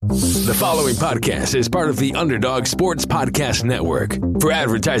The following podcast is part of the Underdog Sports Podcast Network. For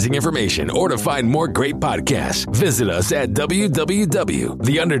advertising information or to find more great podcasts, visit us at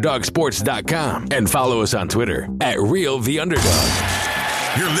www.theunderdogsports.com and follow us on Twitter at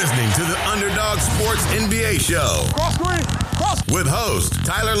RealTheUnderdog. You're listening to the Underdog Sports NBA Show. With host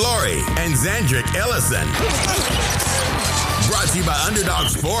Tyler Laurie and Zandrick Ellison. Brought to you by Underdog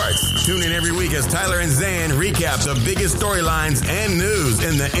Sports. Tune in every week as Tyler and Zan recap the biggest storylines and news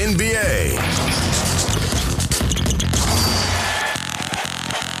in the NBA.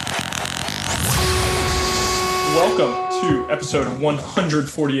 Welcome to episode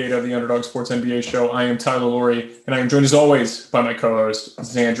 148 of the Underdog Sports NBA Show. I am Tyler Laurie, and I am joined as always by my co-host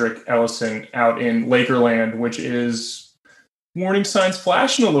Zandrick Ellison out in Lakerland, which is warning signs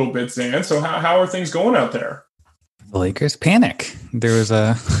flashing a little bit, Zan. So how are things going out there? The Lakers panic. There was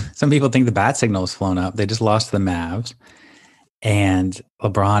some people think the bat signal has flown up. They just lost to the Mavs, and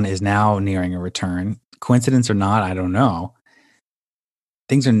LeBron is now nearing a return. Coincidence or not, I don't know.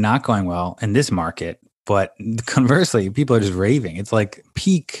 Things are not going well in this market, but conversely, people are just raving. It's like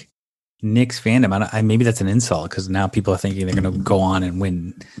peak Knicks fandom. Maybe that's an insult because now people are thinking they're going to go on and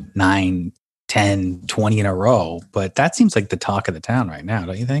win 9, 10, 20 in a row, but that seems like the talk of the town right now,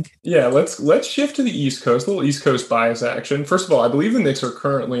 don't you think? Yeah, let's shift to the East Coast, a little East Coast bias action. First of all, I believe the Knicks are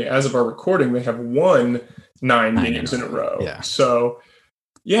currently, as of our recording, they have won 9 games in a row. Yeah. So,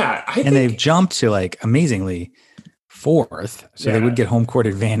 yeah. They've jumped to, like, amazingly, 4th, so they would get home court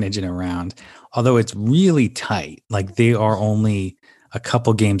advantage in a round, although it's really tight. Like, they are only a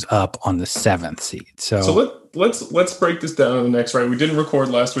couple games up on the 7th seed. So let's break this down to the Knicks, right? We didn't record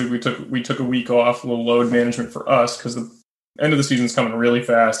last week. We took a week off, a little load management for us because the end of the season is coming really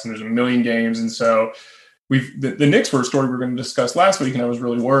fast and there's a million games. And so the Knicks were a story we were going to discuss last week, and I was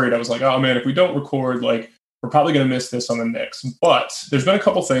really worried. I was like, oh man, if we don't record, like, we're probably going to miss this on the Knicks. But there's been a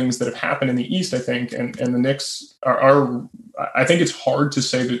couple things that have happened in the East, I think, and the Knicks are I think it's hard to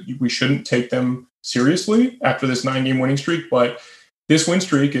say that we shouldn't take them seriously after this 9-game winning streak, but this win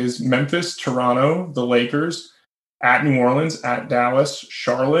streak is Memphis, Toronto, the Lakers, at New Orleans, at Dallas,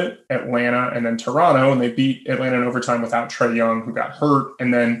 Charlotte, Atlanta, and then Toronto. And they beat Atlanta in overtime without Trae Young, who got hurt.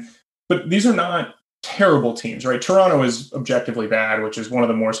 But these are not terrible teams, right? Toronto is objectively bad, which is one of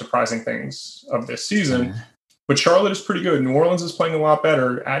the more surprising things of this season. Yeah. But Charlotte is pretty good. New Orleans is playing a lot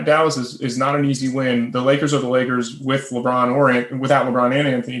better. At Dallas is not an easy win. The Lakers are the Lakers with LeBron or without LeBron and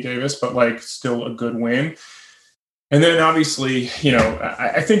Anthony Davis, but like still a good win. And then obviously,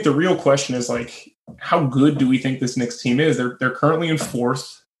 I think the real question is like, how good do we think this Knicks team is? They're currently in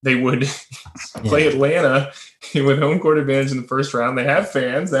 4th. They would play Atlanta with home court advantage in the first round. They have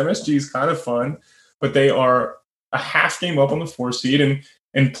fans. The MSG is kind of fun, but they are a half game up on the 4th seed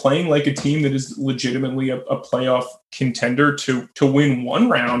and playing like a team that is legitimately a playoff contender to win one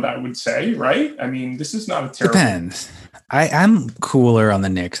round, I would say, right? I mean, this is not a terrible... Depends. I'm cooler on the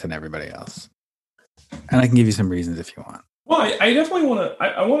Knicks than everybody else. And I can give you some reasons if you want. Well, I definitely want to.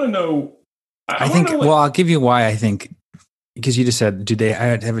 I want to know. I'll give you why I think, because you just said, do they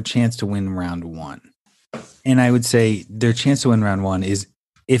have a chance to win round 1? And I would say their chance to win round 1 is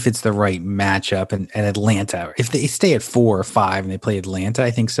if it's the right matchup and Atlanta. If they stay at 4 or 5 and they play Atlanta,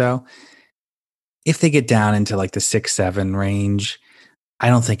 I think so. If they get down into like the 6-7 range, I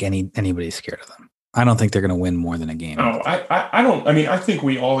don't think anybody's scared of them. I don't think they're going to win more than a game. Oh, I don't. I mean, I think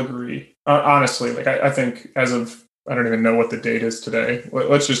we all agree. Honestly, like I think as of, I don't even know what the date is today.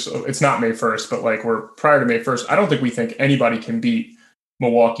 Let's just, it's not May 1st, but like we're prior to May 1st. I don't think we think anybody can beat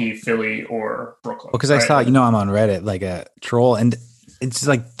Milwaukee, Philly, or Brooklyn. Well, because I saw, I'm on Reddit, like a troll, and it's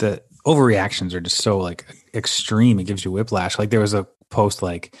like the overreactions are just so like extreme. It gives you whiplash. Like there was a post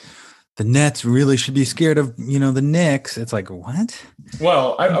like, the Nets really should be scared of, the Knicks. It's like, what?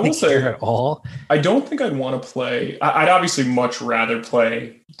 Well, I will say at all. I don't think I'd want to play. I'd obviously much rather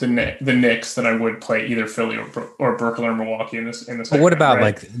play the Knicks than I would play either Philly or Brooklyn or Milwaukee in this. But what about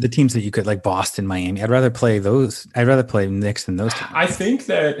like the teams that you could, like Boston, Miami? I'd rather play those. I'd rather play Knicks than those teams.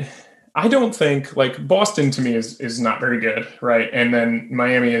 I don't think like Boston to me is not very good, right? And then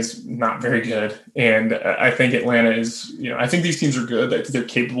Miami is not very good. And I think Atlanta is, I think these teams are good. They're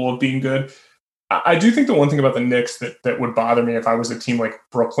capable of being good. I do think the one thing about the Knicks that would bother me if I was a team like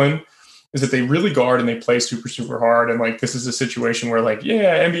Brooklyn is that they really guard and they play super, super hard. And like, this is a situation where like,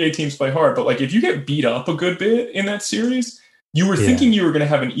 yeah, NBA teams play hard, but like if you get beat up a good bit in that series, you were thinking you were going to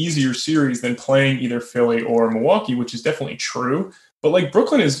have an easier series than playing either Philly or Milwaukee, which is definitely true. But like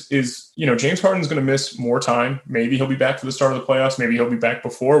Brooklyn is James Harden's going to miss more time. Maybe he'll be back for the start of the playoffs. Maybe he'll be back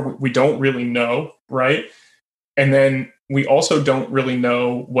before. We don't really know, right? And then we also don't really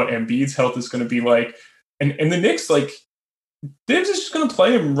know what Embiid's health is going to be like. And the Knicks, like, they're just going to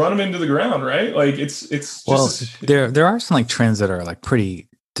play him, run him into the ground, right? Like it's just there are some like trends that are like pretty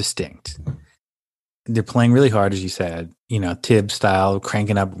distinct. They're playing really hard, as you said, Tibbs style,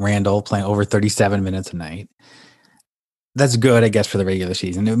 cranking up Randle, playing over 37 minutes a night. That's good, I guess, for the regular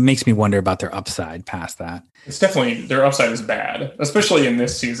season. It makes me wonder about their upside past that. It's definitely, their upside is bad, especially in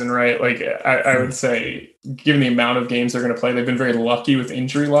this season, right? Like I would say, given the amount of games they're going to play, they've been very lucky with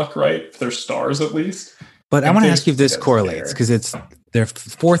injury luck, right? For their stars, at least. But I want to ask you if this correlates, because they're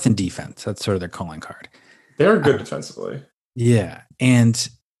fourth in defense. That's sort of their calling card. They're good defensively. Yeah. And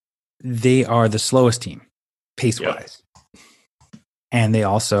they are the slowest team pace-wise. Yep. And they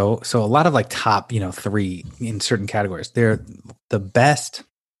also, so a lot of like top, three in certain categories. They're the best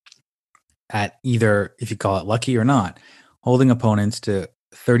at either, if you call it lucky or not, holding opponents to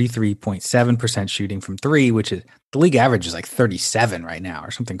 33.7% shooting from three, which is the league average is like 37 right now or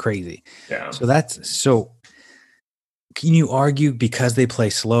something crazy. Yeah. So can you argue because they play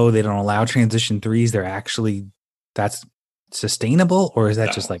slow, they don't allow transition threes, that's sustainable, or is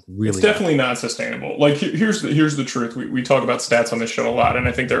that just like really? It's definitely not sustainable. Like here's the truth. We talk about stats on this show a lot, and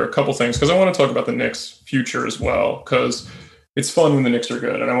I think there are a couple things, because I want to talk about the Knicks' future as well, because it's fun when the Knicks are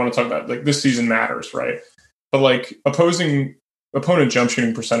good, and I want to talk about like this season matters, right? But like opponent jump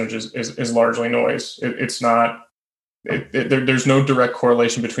shooting percentages is largely noise. It's not. There's no direct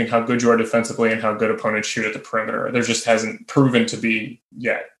correlation between how good you are defensively and how good opponents shoot at the perimeter. There just hasn't proven to be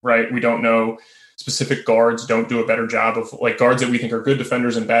yet, right? We don't know. Specific guards don't do a better job of, like, guards that we think are good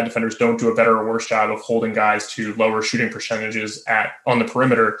defenders and bad defenders don't do a better or worse job of holding guys to lower shooting percentages on the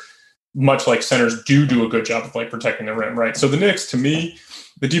perimeter, much like centers do a good job of like protecting the rim, right? So the Knicks, to me,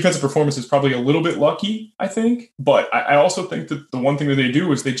 the defensive performance is probably a little bit lucky, I think, but I also think that the one thing that they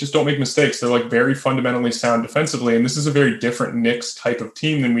do is they just don't make mistakes. They're like very fundamentally sound defensively, and this is a very different Knicks type of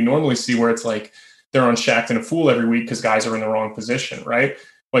team than we normally see, where it's like they're on Shaq and a fool every week because guys are in the wrong position, right?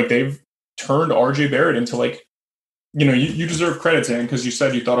 Like they've turned RJ Barrett into like, you deserve credit to him because you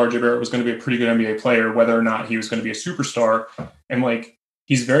said you thought RJ Barrett was going to be a pretty good NBA player, whether or not he was going to be a superstar. And like,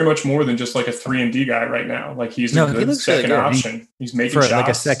 he's very much more than just like a 3-and-D guy right now. Like he's a good second option. He's making for shots. Like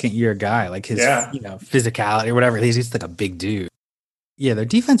a second year guy, like his, physicality or whatever. He's like a big dude. Yeah. Their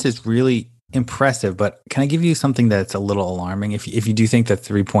defense is really impressive, but can I give you something that's a little alarming? If you do think that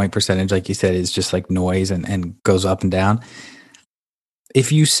 3-point percentage, like you said, is just like noise and goes up and down.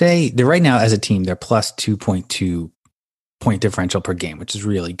 If you say they're right now as a team, they're plus 2.2 point differential per game, which is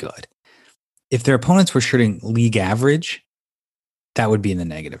really good. If their opponents were shooting league average, that would be in the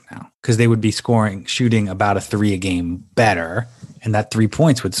negative now, because they would be shooting about a 3 a game better, and that 3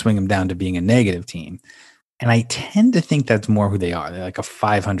 points would swing them down to being a negative team. And I tend to think that's more who they are. They're like a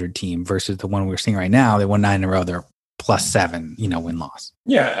 500 team versus the one we're seeing right now. They won 9 in a row. They're plus 7, win-loss.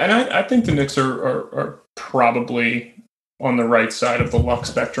 Yeah, and I think the Knicks are probably on the right side of the luck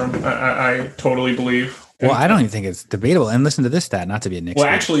spectrum. I totally believe. Well, I don't even think it's debatable. And listen to this stat, not to be a Knicks. Well,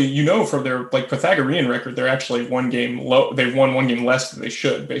 actually, from their like Pythagorean record, they're actually one game low. They've won one game less than they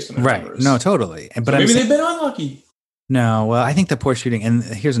should based on their numbers. No, totally. But so maybe they've been unlucky. No, well, I think the poor shooting, and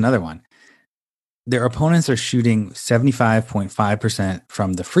here's another one. Their opponents are shooting 75.5%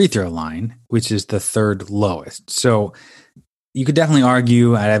 from the free throw line, which is the third lowest. So you could definitely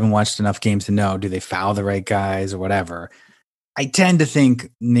argue, I haven't watched enough games to know, do they foul the right guys or whatever? I tend to think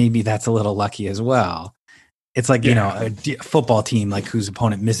maybe that's a little lucky as well. It's like, a football team like whose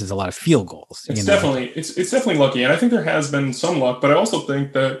opponent misses a lot of field goals. It's definitely lucky. And I think there has been some luck, but I also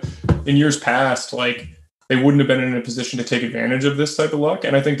think that in years past, like they wouldn't have been in a position to take advantage of this type of luck.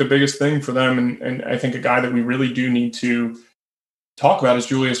 And I think the biggest thing for them, and I think a guy that we really do need to talk about is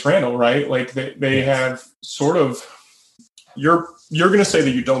Julius Randle, right? Like they have sort of, you're going to say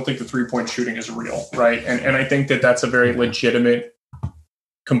that you don't think the 3-point shooting is real, right? And I think that that's a very legitimate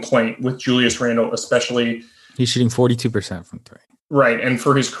complaint with Julius Randle, especially. He's shooting 42% from 3. Right. And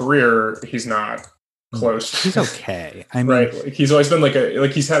for his career, he's not close. He's okay. I mean, right. Like he's always been like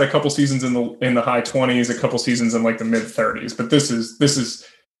he's had a couple seasons in the high 20s, a couple seasons in like the mid 30s. But this is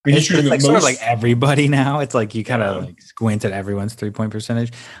I mean, he's shooting like sort of like everybody now. It's like you kind of like squint at everyone's 3-point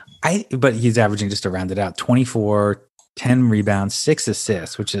percentage. But he's averaging, just to round it out, 24, 10 rebounds, 6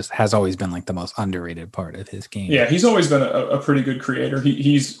 assists, which has always been like the most underrated part of his game. Yeah, he's always been a pretty good creator.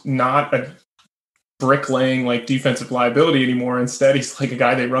 He's not a bricklaying like defensive liability anymore. Instead, he's like a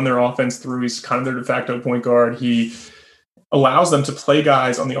guy they run their offense through. He's kind of their de facto point guard. He allows them to play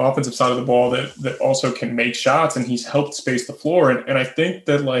guys on the offensive side of the ball that also can make shots, and he's helped space the floor. And I think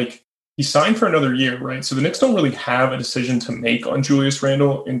that like he signed for another year, right? So the Knicks don't really have a decision to make on Julius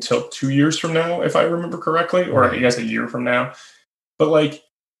Randle until 2 years from now, if I remember correctly, or I guess a year from now. But like,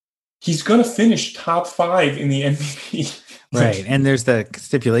 he's going to finish top 5 in the MVP. Right. And there's the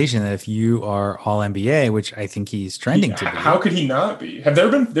stipulation that if you are all NBA, which I think he's trending to be. How could he not be?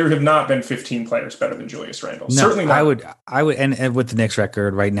 There have not been 15 players better than Julius Randle. No, Certainly not. I would, and with the Knicks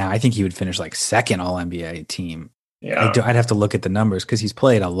record right now, I think he would finish like second all NBA team. Yeah. I'd have to look at the numbers because he's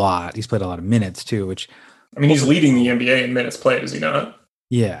played a lot. He's played a lot of minutes too, which. I mean, he's leading the NBA in minutes played, is he not?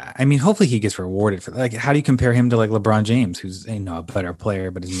 Yeah. I mean, hopefully he gets rewarded for that. Like, how do you compare him to like LeBron James, who's a better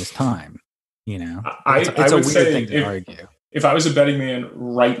player, but has missed time? It's a weird thing to argue. If I was a betting man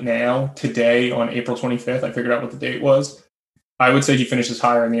right now, today on April 25th, I figured out what the date was. I would say he finishes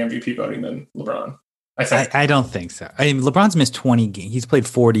higher in the MVP voting than LeBron. I don't think so. I mean, LeBron's missed 20 games. He's played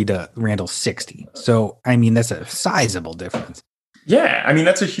 40 to Randle's 60. So, I mean, that's a sizable difference. Yeah, I mean,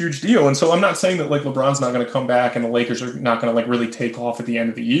 that's a huge deal. And so I'm not saying that like LeBron's not going to come back and the Lakers are not going to like really take off at the end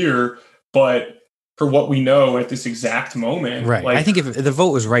of the year. But for what we know at this exact moment. Right. Like, I think if the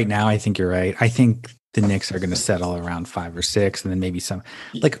vote was right now, I think you're right. I think the Knicks are going to settle around 5 or 6 and then maybe some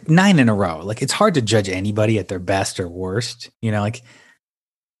like 9 in a row. Like it's hard to judge anybody at their best or worst. Like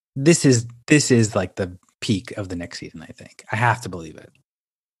this is like the peak of the Knicks season, I think. I have to believe it.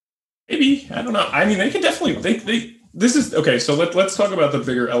 Maybe. I don't know. I mean, they can definitely this is okay. So let's talk about the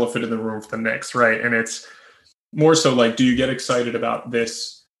bigger elephant in the room for the Knicks, right? And it's more so like, do you get excited about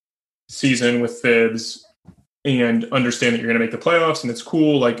this season with Thibs and understand that you're going to make the playoffs and it's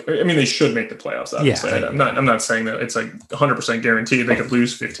cool? Like, I mean, they should make the playoffs, obviously. Yeah, I'm not saying that it's like 100% guaranteed. They could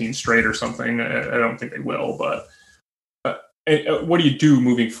lose 15 straight or something. I don't think they will, but what do you do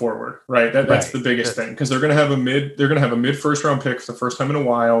moving forward? Right. That's the biggest thing. Cause they're going to have a mid first round pick for the first time in a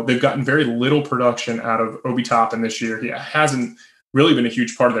while. They've gotten very little production out of Obi Toppin this year. He hasn't really been a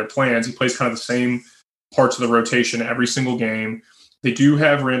huge part of their plans. He plays kind of the same parts of the rotation every single game. They do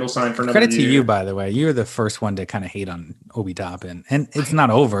have Randle signed for another year. Credit to you, by the way. You're the first one to kind of hate on Obi Toppin, and it's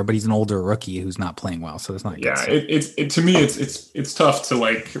not over. But he's an older rookie who's not playing well, so it's not. Yeah, to me, it's tough to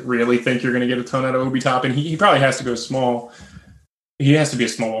like really think you're going to get a ton out of Obi Toppin. He probably has to go small. He has to be a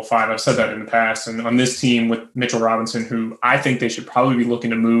small 5. I've said that in the past. And on this team with Mitchell Robinson, who I think they should probably be looking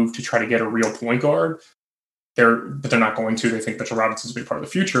to move to try to get a real point guard. But they're not going to. They think Mitchell Robinson's a big part of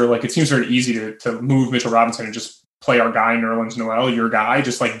the future. Like it seems very easy to move Mitchell Robinson and just play our guy Nerlens Noel, your guy,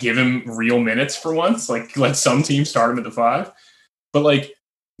 just like give him real minutes for once, like let some team start him at the 5. But like,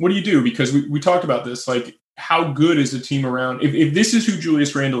 what do you do? Because we talked about this, like how good is a team around? If this is who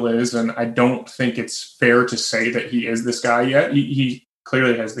Julius Randle is, and I don't think it's fair to say that he is this guy yet, he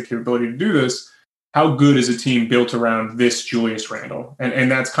clearly has the capability to do this. How good is a team built around this Julius Randle?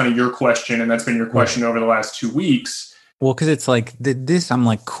 And that's kind of your question. And that's been your question over the last 2 weeks. Well, because it's like this, I'm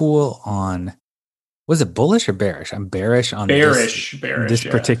like cool on, was it bullish or bearish? I'm bearish on this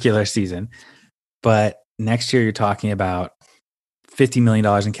particular season. But next year, you're talking about $50 million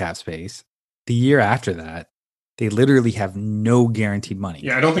in cap space. The year after that, they literally have no guaranteed money.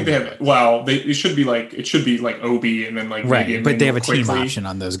 Yeah, I don't think they have. Well, it should be like Obi and then like right, but they have a team option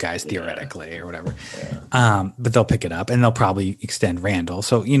on those guys theoretically or whatever. Yeah. But they'll pick it up and they'll probably extend Randle.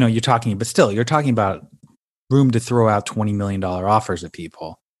 So you're talking about room to throw out $20 million offers at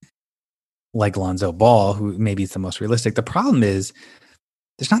people like Lonzo Ball, who maybe is the most realistic. The problem is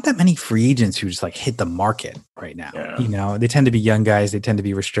there's not that many free agents who just like hit the market right now. Yeah. They tend to be young guys. They tend to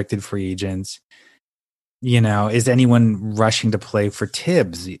be restricted free agents. Is anyone rushing to play for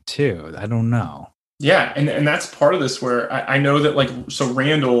Tibbs too? I don't know. Yeah. And that's part of this where I know that so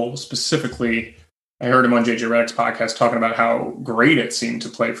Randle specifically, I heard him on JJ Redick's podcast talking about how great it seemed to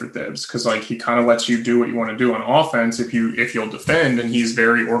play for Thibs because like he kind of lets you do what you want to do on offense if you'll defend, and he's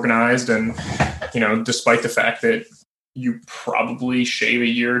very organized. And despite the fact that you probably shave a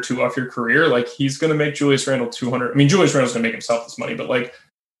year or 2 off your career, like he's going to make Julius Randle 200. I mean, Julius Randle's going to make himself this money, but like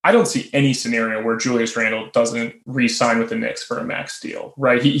I don't see any scenario where Julius Randle doesn't re-sign with the Knicks for a max deal,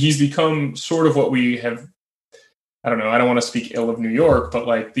 right? He's become sort of what we have. I don't know. I don't want to speak ill of New York, but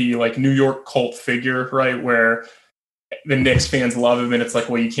like the New York cult figure, right? Where the Knicks fans love him and it's like,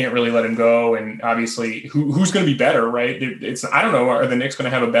 well, you can't really let him go. And obviously who's going to be better, right? I don't know. Are the Knicks going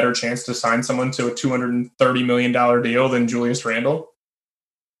to have a better chance to sign someone to a $230 million deal than Julius Randle?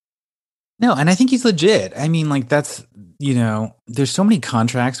 No. And I think he's legit. I mean, like that's, there's so many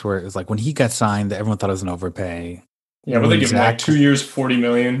contracts where it was like when he got signed, everyone thought it was an overpay. Yeah, but they give him like 2 years, $40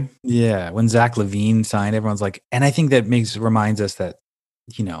 million. Yeah, when Zach LaVine signed, everyone's like, and I think that reminds us that,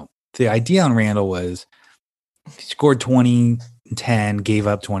 the idea on Randle was he scored 20 and 10, gave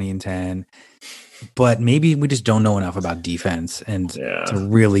up 20 and 10, but maybe we just don't know enough about defense and to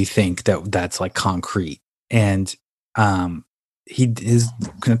really think that that's like concrete. And his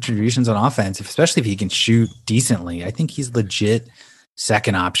contributions on offense, especially if he can shoot decently, I think he's legit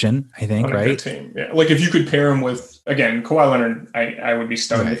second option, I think, on a right? good team. Yeah. Like if you could pair him with, again, Kawhi Leonard, I would be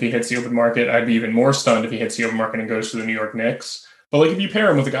stunned if he hits the open market. I'd be even more stunned if he hits the open market and goes to the New York Knicks. But like if you pair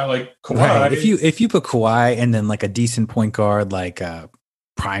him with a guy like Kawhi. Right. If you put Kawhi and then like a decent point guard like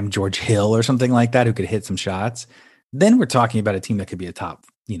prime George Hill or something like that who could hit some shots, then we're talking about a team that could be a top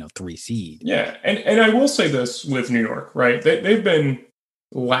 3 seed. Yeah. And I will say this with New York, right? They've been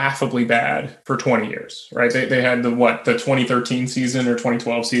laughably bad for 20 years, right? They had the 2013 season or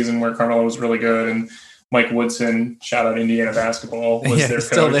 2012 season where Carmelo was really good, and Mike Woodson, shout out Indiana basketball, was their he's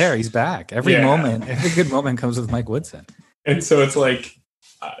coach. Still there. He's back. Every good moment comes with Mike Woodson. And so it's like,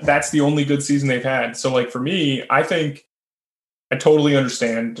 that's the only good season they've had. So like for me, I think I totally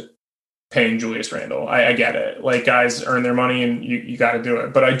understand paying Julius Randle. I get it. Like guys earn their money and you got to do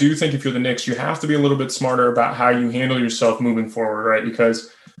it. But I do think if you're the Knicks, you have to be a little bit smarter about how you handle yourself moving forward, right? Because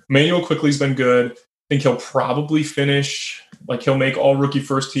Emmanuel Quickley's been good. I think he'll probably finish, like he'll make all rookie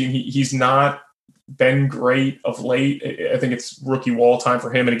first team. He's not been great of late. I think it's rookie wall time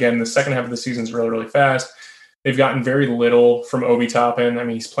for him. And again, the second half of the season is really, really fast. They've gotten very little from Obi Toppin. I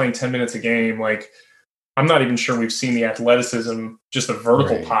mean, he's playing 10 minutes a game. Like, I'm not even sure we've seen the athleticism, just the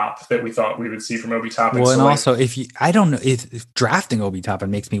vertical pop that we thought we would see from Obi Toppin. Well, and also, I don't know if drafting Obi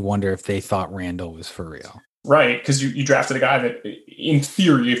Toppin makes me wonder if they thought Randle was for real. Right, because you drafted a guy that, in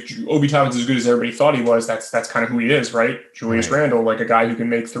theory, if Obi Toppin's as good as everybody thought he was, that's kind of who he is, right? Julius Randle, like a guy who can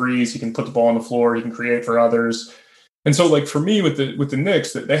make threes, he can put the ball on the floor, he can create for others. And so, like for me, with the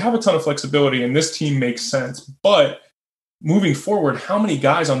Knicks, they have a ton of flexibility, and this team makes sense. But moving forward, how many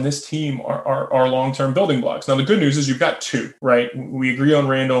guys on this team are long-term building blocks? Now, the good news is you've got two, right? We agree on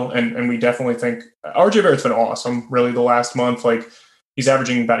Randle, and we definitely think RJ Barrett's been awesome, really, the last month. Like, he's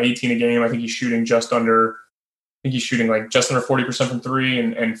averaging about 18 a game. I think he's shooting just under 40% from three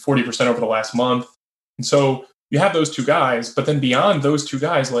and 40% over the last month. And so you have those two guys, but then beyond those two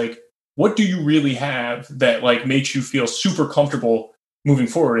guys, like, what do you really have that like makes you feel super comfortable moving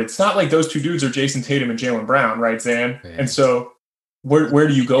forward? It's not like those two dudes are Jason Tatum and Jaylen Brown, right, Zan? Yeah. And so where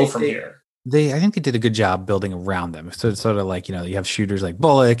do you go from here? I think they did a good job building around them. So it's sort of like, you have shooters like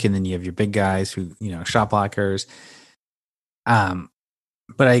Bullock, and then you have your big guys who, shot blockers.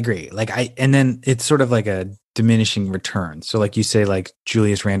 But I agree. And then it's sort of like a diminishing return. So like you say, like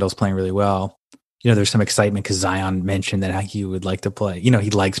Julius Randle's playing really well. There's some excitement because Zion mentioned that he would like to play. He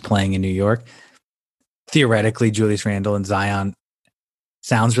likes playing in New York. Theoretically, Julius Randle and Zion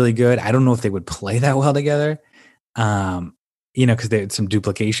sounds really good. I don't know if they would play that well together, because there's some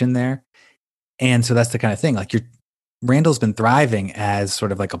duplication there. And so that's the kind of thing. Like Randle's been thriving as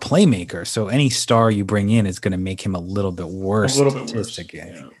sort of like a playmaker. So any star you bring in is going to make him a little bit worse.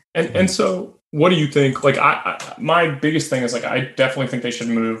 Yeah. And so what do you think? Like, my biggest thing is like, I definitely think they should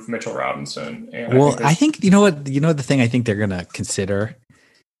move Mitchell Robinson. And I think the thing I think they're going to consider,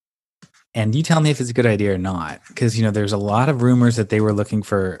 and you tell me if it's a good idea or not, because, there's a lot of rumors that they were looking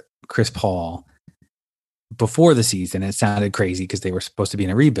for Chris Paul before the season. It sounded crazy because they were supposed to be in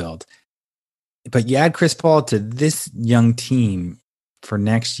a rebuild. But you add Chris Paul to this young team for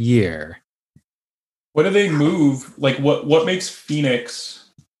next year. What do they move? Like, what makes Phoenix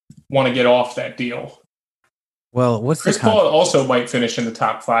want to get off that deal? Well, Chris Paul also might finish in the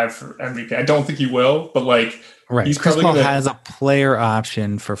top 5 for MVP. I don't think he will, but like, right. He's Chris Paul has a player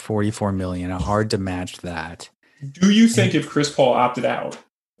option for $44 million. Hard to match that. Do you think if Chris Paul opted out,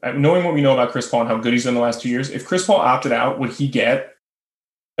 knowing what we know about Chris Paul and how good he's been the last 2 years, if Chris Paul opted out, would he get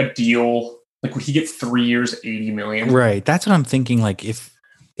a deal? Like, would he get 3 years, $80 million? Right. That's what I'm thinking. Like, if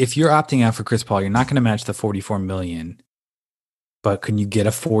you're opting out for Chris Paul, you're not going to match the $44 million. But can you get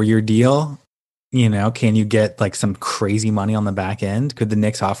a 4-year deal? Can you get like some crazy money on the back end? Could the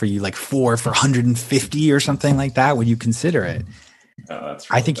Knicks offer you like 4 for 150 or something like that? Would you consider it? That's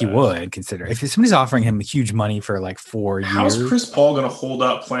really I think bad. You would consider it. If somebody's offering him huge money for like 4 years. How's Chris Paul going to hold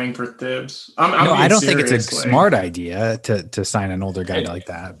up playing for Thibs? I don't think it's a smart idea to sign an older guy like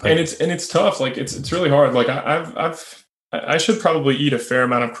that. But. And it's tough. Like it's really hard. Like I should probably eat a fair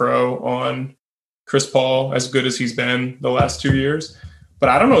amount of crow on Chris Paul, as good as he's been the last 2 years. But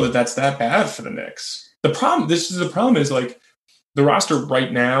I don't know that that's that bad for the Knicks. The problem is like the roster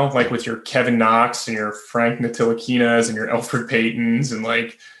right now, like with your Kevin Knox and your Frank Ntilikina's and your Elfrid Paytons and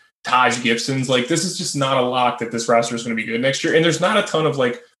like Taj Gibson's, like this is just not a lock that this roster is going to be good next year. And there's not a ton of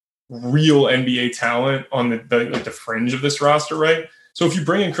like real NBA talent on the fringe of this roster, right? So if you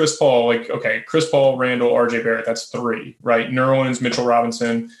bring in Chris Paul, like, okay, Chris Paul, Randle, RJ Barrett, that's 3, right? Nerlens, Mitchell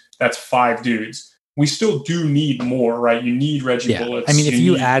Robinson, that's 5 dudes. We still do need more, right? You need Reggie Bullets. I mean, if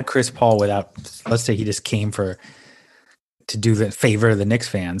you add Chris Paul without, let's say he just came to do the favor of the Knicks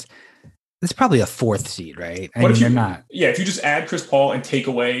fans, It's probably a 4th seed, right? I But mean, they're not. Yeah, if you just add Chris Paul and take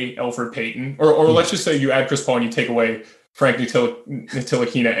away Elfrid Payton, or let's just say you add Chris Paul and you take away Frank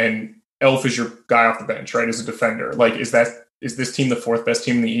Ntilikina and Elf is your guy off the bench, right, as a defender. Like, is this team the 4th best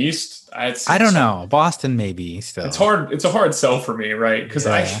team in the East? I don't know. Boston maybe still. It's hard. It's a hard sell for me, right? Because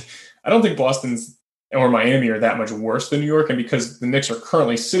I don't think Boston's or Miami are that much worse than New York, and because the Knicks are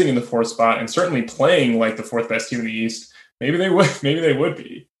currently sitting in the 4th spot and certainly playing like the 4th best team in the East, maybe they would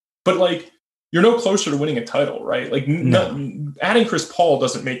be. But like, you're no closer to winning a title, right? Like, adding Chris Paul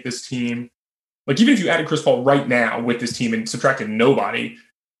doesn't make this team. Like, even if you added Chris Paul right now with this team and subtracted nobody,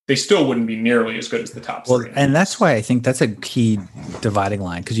 they still wouldn't be nearly as good as the top 3. Well, and that's why I think that's a key dividing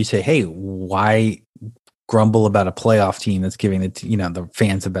line, because you say, hey, why grumble about a playoff team that's giving the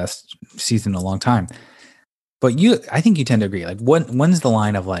fans the best season in a long time? But I think you tend to agree. Like, when's the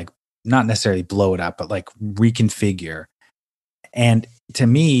line of like, not necessarily blow it up, but like reconfigure? And to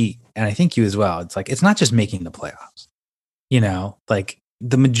me, and I think you as well, it's like, it's not just making the playoffs, like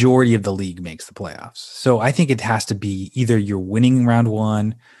the majority of the league makes the playoffs. So I think it has to be either you're winning round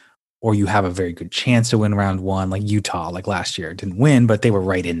 1 or you have a very good chance to win round 1, like Utah, like last year didn't win, but they were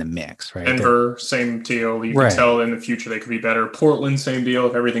right in the mix, right? Denver, same deal. You can tell in the future they could be better. Portland, same deal.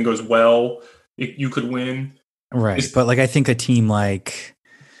 If everything goes well, you could win. Right. But like, I think a team like,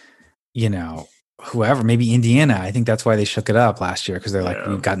 whoever, maybe Indiana, I think that's why they shook it up last year, because they're like,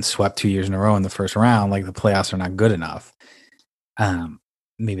 we've gotten swept 2 years in a row in the first round. Like, the playoffs are not good enough.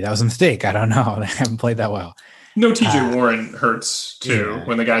 Maybe that was a mistake. I don't know. They haven't played that well. No, TJ Warren hurts too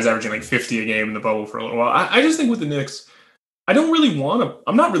when the guy's averaging like 50 a game in the bubble for a little while. I just think with the Knicks, I'm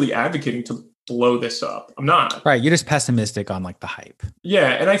not really advocating to blow this up. I'm not. Right. You're just pessimistic on like the hype.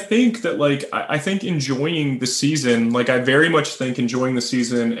 Yeah. And I think that like, I think enjoying the season, like I very much think enjoying the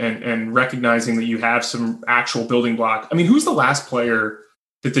season and recognizing that you have some actual building block. I mean, who's the last player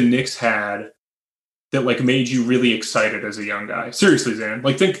that the Knicks had that like made you really excited as a young guy? Seriously, Zan,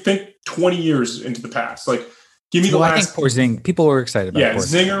 like think 20 years into the past. Like, give me the last. I think Porzingis, people were excited about. Yeah,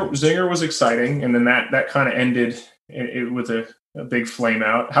 Zinger was exciting, and then that kind of ended with a big flame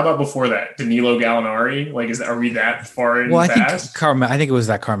out. How about before that, Danilo Gallinari? Like, are we that far in the past? I think it was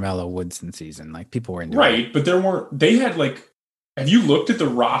that Carmelo Woodson season. Like, people were into it. But they had like. Have you looked at the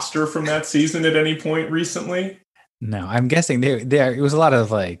roster from that season at any point recently? No, I'm guessing there. It was a lot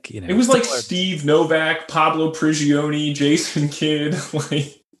of like, It was like Steve Novak, Pablo Prigioni, Jason Kidd,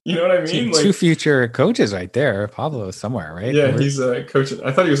 like. You know what I mean? Two future coaches right there. Pablo is somewhere, right? Yeah, he's a coach.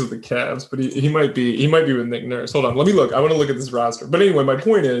 I thought he was with the Cavs, but he might be with Nick Nurse. Hold on, let me look. I want to look at this roster. But anyway, my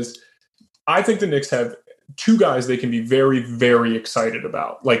point is, I think the Knicks have 2 guys they can be very, very excited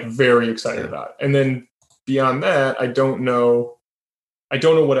about, like very excited about. And then beyond that, I don't know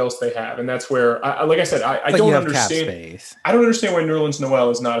what else they have, and that's where, like I said, I don't understand. I don't understand why Nerlens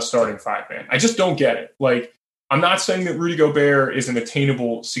Noel is not a starting 5-man. I just don't get it. Like. I'm not saying that Rudy Gobert is an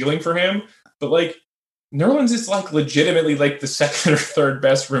attainable ceiling for him, but like Nerlens is like legitimately like the 2nd or 3rd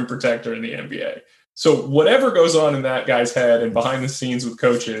best rim protector in the NBA. So whatever goes on in that guy's head and behind the scenes with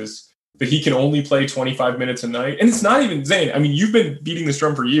coaches, that he can only play 25 minutes a night. And it's not even Zane. I mean, you've been beating this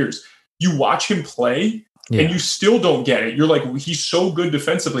drum for years. You watch him play and you still don't get it. You're like, he's so good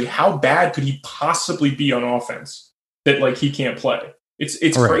defensively. How bad could he possibly be on offense that like he can't play?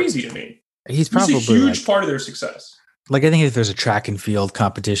 It's crazy to me. He's probably a huge part of their success. Like, I think if there's a track and field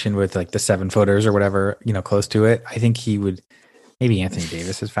competition with like the 7-footers or whatever, close to it, I think he would. Maybe Anthony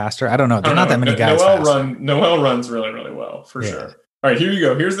Davis is faster. I don't know. There's not that many guys. Noel runs really, really well for sure. All right, here you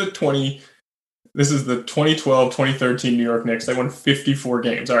go. Here's the 20. This is the 2012-2013 New York Knicks. They won 54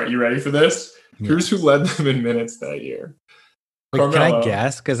 games. All right, you ready for this? Yeah. Here's who led them in minutes that year. Wait, can I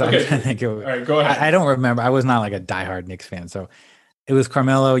guess? Because okay. I think all right, go ahead. I don't remember. I was not like a diehard Knicks fan, so. It was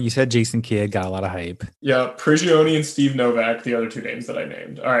Carmelo. You said Jason Kidd got a lot of hype. Yeah, Prigioni and Steve Novak, the other 2 names that I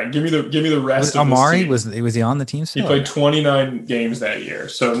named. All right, give me the rest. Was Amari was he on the team still? He played 29 games that year,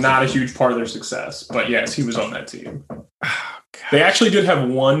 so not a huge part of their success. But yes, he was on that team. Oh, they actually did have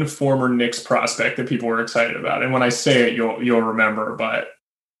one former Knicks prospect that people were excited about, and when I say it, you'll remember. But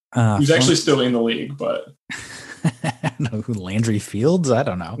he's actually still in the league. But I don't know who, Landry Fields? I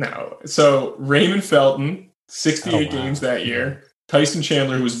don't know. No, so Raymond Felton, 68 games that year. Tyson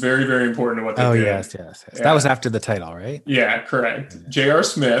Chandler, who was very, very important to what they did. Yes. Yeah. That was after the title, right? Yeah, correct. J.R.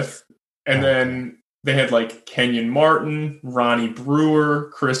 Smith. And then they had like Kenyon Martin, Ronnie Brewer,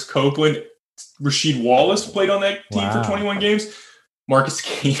 Chris Copeland. Rasheed Wallace played on that team for 21 games. Marcus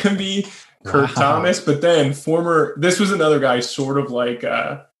Camby, Kurt Thomas. But then this was another guy sort of like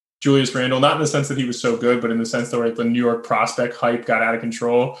Julius Randle, not in the sense that he was so good, but in the sense that like the New York prospect hype got out of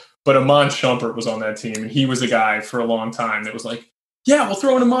control. But Iman Shumpert was on that team, and he was a guy for a long time that was like, Yeah, we'll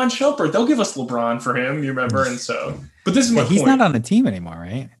throw in Iman Shumpert. They'll give us LeBron for him, you remember? And so, but this is my point. He's not on the team anymore,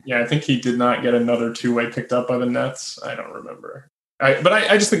 right? Yeah, I think he did not get another two-way picked up by the Nets. I don't remember. But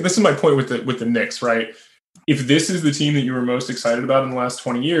I just think this is my point with the Knicks, right? If this is the team that you were most excited about in the last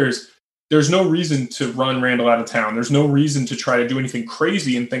 20 years, there's no reason to run Randle out of town. There's no reason to try to do anything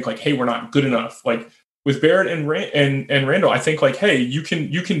crazy and think like, hey, we're not good enough. Like with Barrett and Randle, I think like, hey, you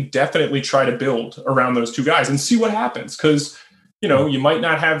can definitely try to build around those two guys and see what happens. Because you might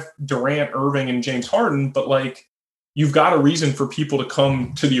not have Durant, Irving, and James Harden, but like you've got a reason for people to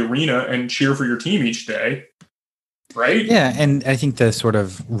come to the arena and cheer for your team each day, right? Yeah, and I think the sort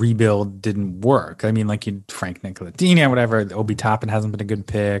of rebuild didn't work. I mean, like Frank Nicoladini or whatever, Obi Toppin hasn't been a good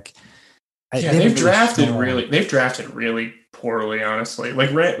pick. They've drafted really poorly, honestly.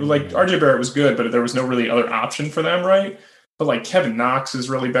 Like RJ Barrett was good, but there was no really other option for them, right? But like Kevin Knox is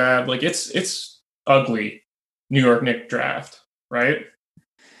really bad. Like it's ugly New York Knicks draft. Right.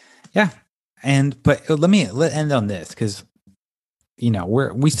 Yeah. But let end on this because,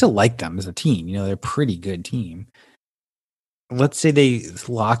 we still like them as a team. They're a pretty good team. Let's say they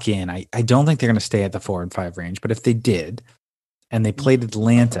lock in. I don't think they're going to stay at the 4 and 5 range, but if they did and they played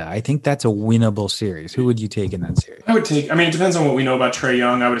Atlanta, I think that's a winnable series. Who would you take in that series? It depends on what we know about Trae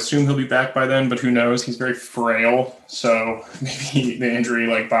Young. I would assume he'll be back by then, but who knows? He's very frail. So maybe the injury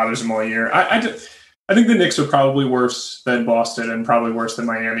bothers him all year. I think the Knicks are probably worse than Boston and probably worse than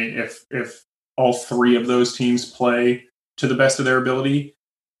Miami if all three of those teams play to the best of their ability.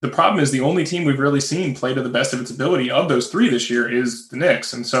 The problem is the only team we've really seen play to the best of its ability of those three this year is the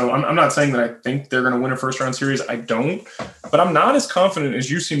Knicks. And so I'm not saying that I think they're going to win a first-round series. I don't. But I'm not as confident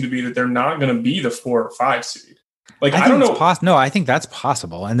as you seem to be that they're not going to be the 4 or 5 seed. Like, I don't know. No, I think that's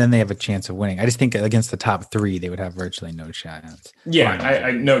possible. And then they have a chance of winning. I just think against the top 3, they would have virtually no chance. Yeah,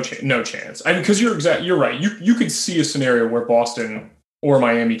 no chance. Because you're right. You could see a scenario where Boston or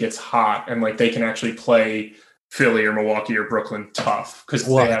Miami gets hot and like they can actually play Philly or Milwaukee or Brooklyn tough because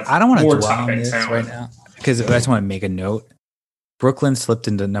they have I don't want to more dwell top on this talent right now because I just want to make a note. Brooklyn slipped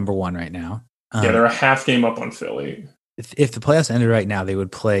into number 1 right now. They're a half game up on Philly. If the playoffs ended right now, they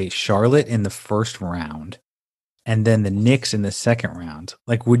would play Charlotte in the first round. And then the Knicks in the second round.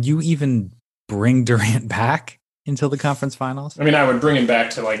 Like, would you even bring Durant back until the conference finals? I mean, I would bring him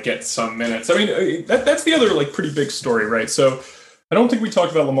back to get some minutes. I mean, that's the other pretty big story, right? So I don't think we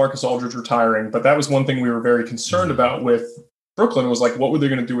talked about LaMarcus Aldridge retiring, but that was one thing we were very concerned about with Brooklyn was what were they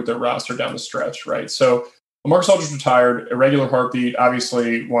going to do with their roster down the stretch, right? So LaMarcus Aldridge retired, irregular heartbeat,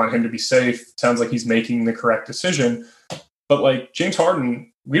 obviously want him to be safe. Sounds like he's making the correct decision. But James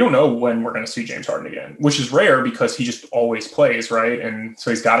Harden, we don't know when we're going to see James Harden again, which is rare because he just always plays, right? And so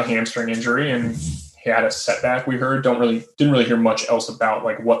he's got a hamstring injury and he had a setback. We heard didn't really hear much else about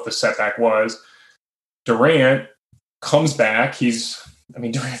what the setback was. Durant comes back.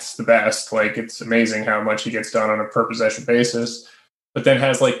 Durant's the best. It's amazing how much he gets done on a per possession basis. But then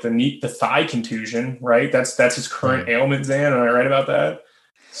has the thigh contusion, right? That's his current ailment. Zan, am I right about that?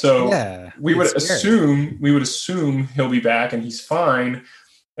 So yeah, we would assume he'll be back and he's fine.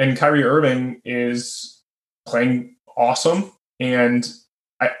 And Kyrie Irving is playing awesome. And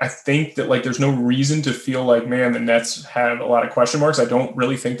I think that there's no reason to feel man, the Nets have a lot of question marks. I don't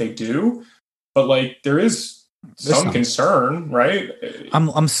really think they do, but there is some concern, right?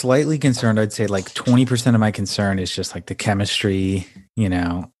 I'm slightly concerned. I'd say 20% of my concern is just the chemistry,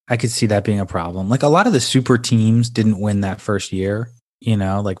 I could see that being a problem. A lot of the super teams didn't win that first year.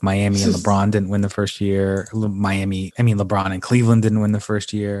 Miami and LeBron didn't win the first year. LeBron and Cleveland didn't win the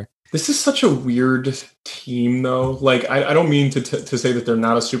first year. This is such a weird team, though. I don't mean to say that they're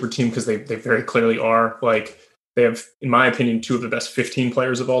not a super team because they very clearly are. They have, in my opinion, 2 of the best 15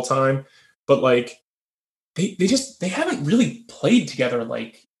 players of all time. But they haven't really played together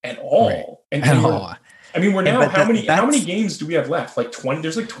at all. Right. At all. We're now how many games do we have left? 20.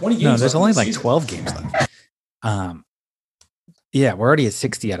 There's 20 games. No, there's only season. 12 games left. Yeah, we're already at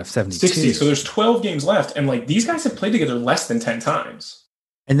 60 out of 72. 60, so there's 12 games left, and these guys have played together less than 10 times.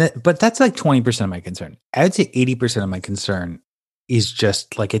 But that's 20% of my concern. I would say 80% of my concern is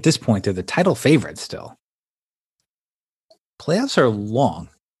just at this point, they're the title favorites still. Playoffs are long.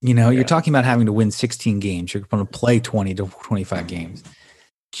 You're talking about having to win 16 games. You're going to play 20 to 25 games.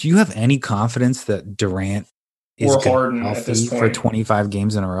 Do you have any confidence that Durant is Harden at this point for 25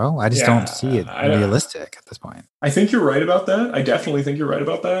 games in a row? I just don't see it realistic at this point. I think you're right about that. I definitely think you're right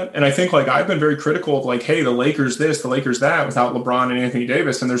about that. And I think I've been very critical of hey, the Lakers this, the Lakers that without LeBron and Anthony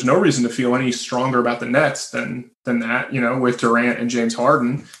Davis. And there's no reason to feel any stronger about the Nets than that, with Durant and James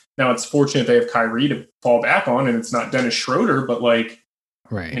Harden. Now it's fortunate they have Kyrie to fall back on and it's not Dennis Schroeder, but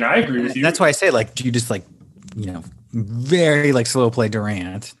right. I agree with you. That's why I say, do you just very like slow play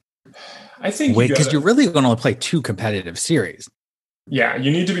Durant. I think because you're really going to play 2 competitive series. Yeah,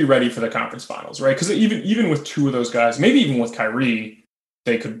 you need to be ready for the conference finals, right? Because even with 2 of those guys, maybe even with Kyrie,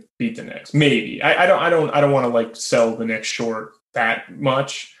 they could beat the Knicks. Maybe I don't want to like sell the Knicks short that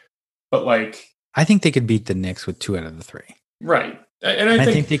much, but like I think they could beat the Knicks with 2 out of the 3. Right. And I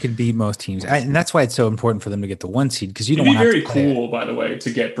think they could beat most teams. And that's why it's so important for them to get the 1 seed, because you don't want to. It'd be very cool, by the way, to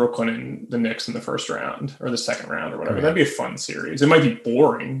get Brooklyn and the Knicks in the first round or the second round or whatever. Right. That'd be a fun series. It might be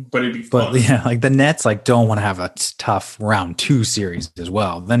boring, but it'd be fun. But yeah, like the Nets like don't want to have a tough round 2 series as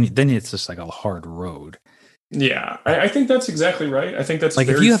well. Then it's just like a hard road. Yeah, I think that's exactly right. I think that's like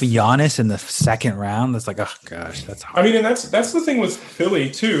if you have Giannis in the second round, that's like, oh gosh, that's hard. I mean, and that's the thing with Philly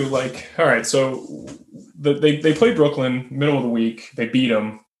too. Like, all right, so they played Brooklyn middle of the week. They beat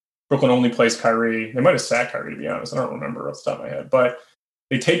them. Brooklyn only plays Kyrie. They might have sat Kyrie, to be honest. I don't remember off the top of my head. But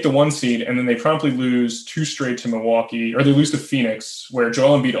they take the 1 seed, and then they promptly lose 2 straight to Milwaukee, or they lose to Phoenix, where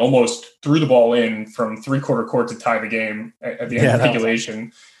Joel Embiid almost threw the ball in from 3/4 court to tie the game at the end of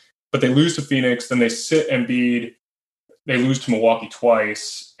regulation. But they lose to Phoenix, then they sit Embiid. They lose to Milwaukee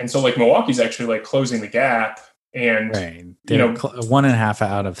twice. And so, like, Milwaukee's actually, like, closing the gap. And, right. You know, 1.5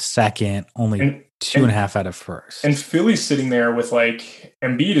 out of second, only 2.5 out of first. And Philly's sitting there with, like,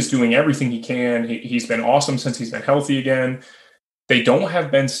 Embiid is doing everything he can. He's been awesome since he's been healthy again. They don't have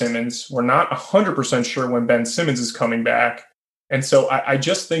Ben Simmons. We're not 100% sure when Ben Simmons is coming back. And so I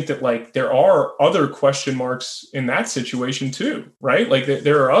just think that, like, there are other question marks in that situation too, right? Like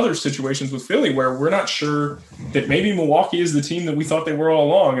there are other situations with Philly where we're not sure that maybe Milwaukee is the team that we thought they were all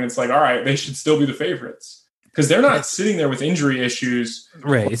along. And it's like, all right, they should still be the favorites because they're not sitting there with injury issues.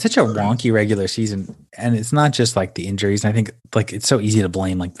 Right. It's such a wonky regular season. And it's not just like the injuries. I think like it's so easy to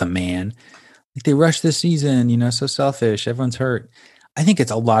blame like the man. Like they rushed this season, you know, so selfish. Everyone's hurt. I think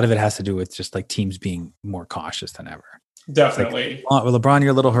a lot of it has to do with just like teams being more cautious than ever. Definitely. Like, LeBron,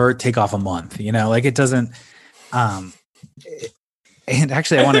 you're a little hurt. Take off a month. You know, like it doesn't. And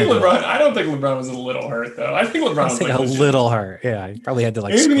actually, I don't think LeBron was a little hurt though. I think LeBron was like a little hurt. Yeah, he probably had to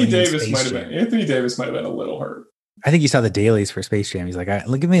like. Anthony Davis might have been a little hurt. I think you saw the dailies for Space Jam. He's like,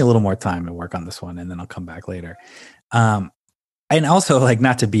 give me a little more time to work on this one, and then I'll come back later. And also, like,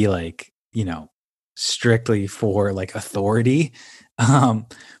 not to be like, you know, strictly for like authority,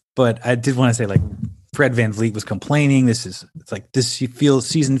 but I did want to say like. Fred VanVleet was complaining. This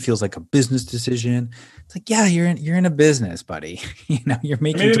season feels like a business decision. It's like, yeah, you're in a business, buddy. You know, you're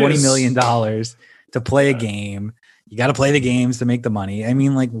making $20 million to play a game. You got to play the games to make the money. I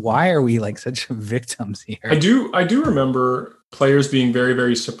mean, like, why are we like such victims here? I do remember players being very,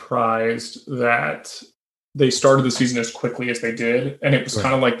 very surprised that they started the season as quickly as they did. And it was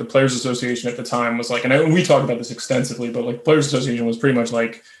kind of like the Players Association at the time was like, and we talked about this extensively, but like Players Association was pretty much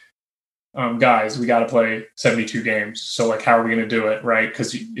like, guys, we got to play 72 games. So like, how are we going to do it? Right.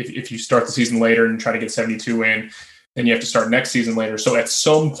 Because if you start the season later and try to get 72 in, then you have to start next season later. So at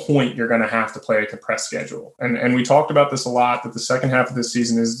some point you're going to have to play a compressed schedule. And we talked about this a lot, that the second half of this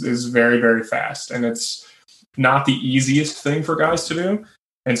season is very, very fast. And it's not the easiest thing for guys to do.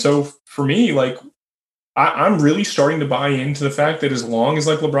 And so for me, like, I'm really starting to buy into the fact that as long as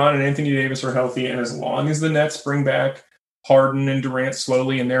like LeBron and Anthony Davis are healthy, and as long as the Nets bring back Harden and Durant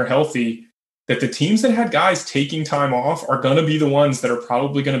slowly and they're healthy, that the teams that had guys taking time off are going to be the ones that are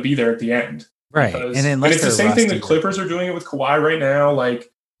probably going to be there at the end. Right. And it's the same thing the Clippers are doing it with Kawhi right now. Like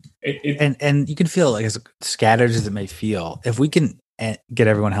and you can feel like as scattered as it may feel, if we can get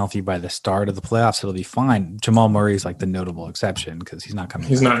everyone healthy by the start of the playoffs, it'll be fine. Jamal Murray is like the notable exception because he's not coming.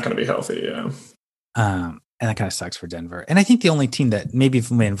 He's not going to be healthy. Yeah. And that kind of sucks for Denver. And I think the only team that maybe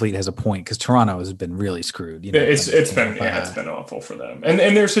VanVleet has a point because Toronto has been really screwed. You know, it's been awful for them.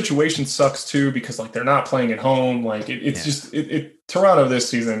 And their situation sucks too because like they're not playing at home. Like just Toronto this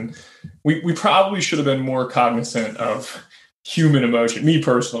season. We probably should have been more cognizant of human emotion. Me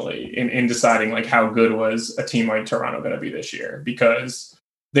personally, in deciding like how good was a team like Toronto going to be this year, because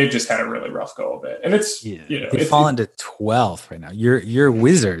they've just had a really rough go of it. And it's, they've fallen to 12th right now. Your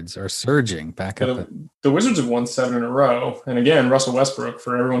Wizards are surging back up. The Wizards have won 7 in a row. And again, Russell Westbrook,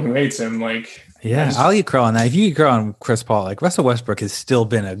 for everyone who hates him, like, I'll eat crow on that. If you eat crow on Chris Paul, like Russell Westbrook has still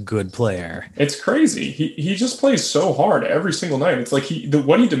been a good player. It's crazy. He just plays so hard every single night. It's like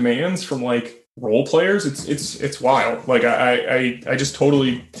what he demands from like role players. It's wild. Like I just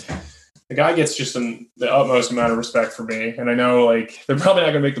totally. The guy gets just the utmost amount of respect for me. And I know like they're probably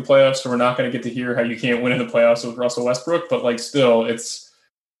not going to make the playoffs, so we're not going to get to hear how you can't win in the playoffs with Russell Westbrook, but like still he's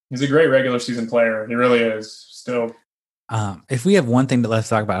a great regular season player. He really is still. If we have one thing that let's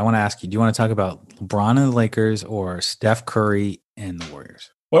talk about, I want to ask you, do you want to talk about LeBron and the Lakers or Steph Curry and the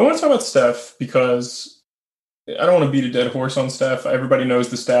Warriors? Well, I want to talk about Steph because I don't want to beat a dead horse on Steph. Everybody knows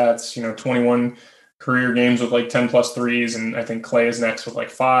the stats, 21 career games with like 10 plus threes. And I think Klay is next with like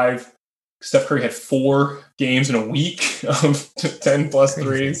 5. Steph Curry had 4 games in a week of 10 plus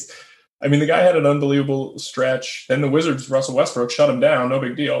threes. I mean, the guy had an unbelievable stretch. Then the Wizards, Russell Westbrook, shut him down. No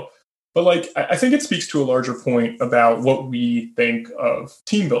big deal. But like, I think it speaks to a larger point about what we think of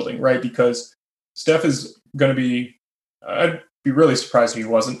team building, right? Because Steph is going to be, I'd be really surprised if he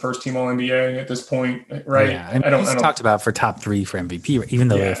wasn't first team All NBA at this point, right? Yeah, I mean, he's talked about for top 3 for MVP, even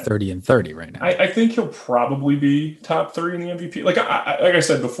though they're 30 and 30 right now. I think he'll probably be top 3 in the MVP. Like I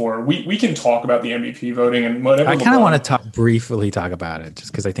said before, we can talk about the MVP voting and whatever. I kind of want to briefly talk about it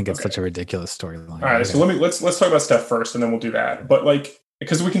just because I think it's such a ridiculous storyline. All right, so let's talk about Steph first, and then we'll do that. But like,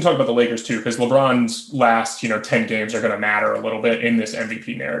 because we can talk about the Lakers too, because LeBron's last 10 games are going to matter a little bit in this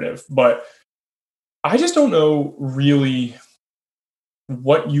MVP narrative. But I just don't know really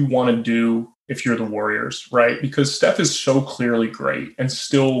what you want to do if you're the Warriors, right? Because Steph is so clearly great and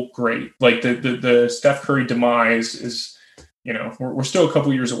still great. Like the Steph Curry demise is, we're still a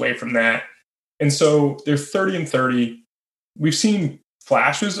couple years away from that. And so they're 30 and 30. We've seen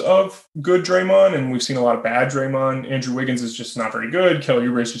flashes of good Draymond and we've seen a lot of bad Draymond. Andrew Wiggins is just not very good. Kelly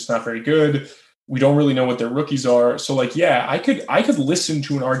Oubre is just not very good. We don't really know what their rookies are. So like, yeah, I could listen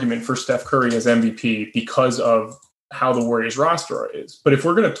to an argument for Steph Curry as MVP because of how the Warriors roster is. But if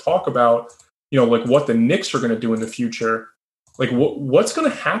we're going to talk about, like what the Knicks are going to do in the future, like what's going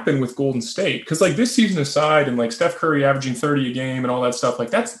to happen with Golden State? Because like this season aside and like Steph Curry averaging 30 a game and all that stuff, like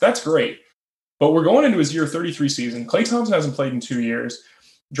that's great. But we're going into his year 33 season. Klay Thompson hasn't played in 2 years.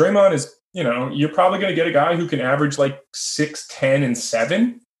 Draymond is, you're probably going to get a guy who can average like 6, 10, and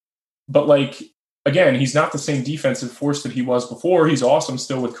 7. But like, again, he's not the same defensive force that he was before. He's awesome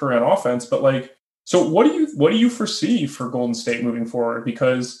still with Curry on offense. But like, so what do you foresee for Golden State moving forward?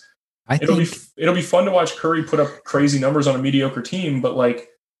 Because it'll be fun to watch Curry put up crazy numbers on a mediocre team, but like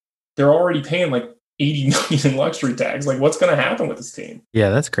they're already paying like 80 million in luxury tags. Like what's going to happen with this team? Yeah,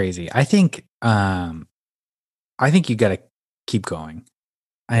 that's crazy. I think you got to keep going.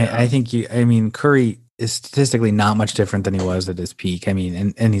 I think Curry is statistically not much different than he was at his peak. I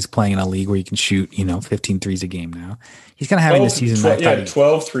mean, and he's playing in a league where you can shoot, 15 threes a game now. He's kind of having the season.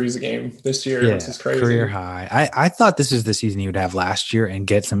 12 threes a game this year, which is crazy. Career high. I thought this was the season he would have last year and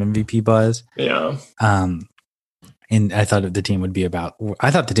get some MVP buzz. Yeah. And I thought the team would be a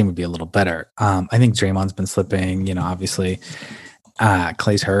little better. I think Draymond's been slipping, obviously.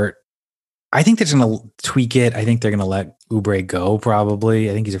 Klay's hurt. I think they're going to tweak it. I think they're going to let Oubre go probably.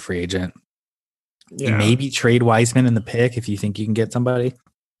 I think he's a free agent. Yeah. Maybe trade Weissman in the pick if you think you can get somebody.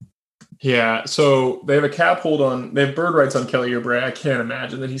 Yeah, so they have a cap hold they have bird rights on Kelly Oubre. I can't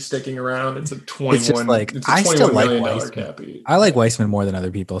imagine that he's sticking around. It's a $21. It's just like I still like Weissman. I like Weissman more than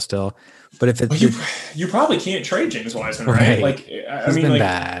other people still, but if you probably can't trade James Weissman, right? Like he's been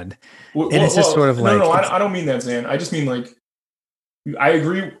bad. It's just sort of no, I don't mean that, Zan. I just mean like I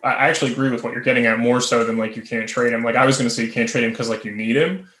agree. I actually agree with what you're getting at more so than like you can't trade him. Like I was going to say you can't trade him because like you need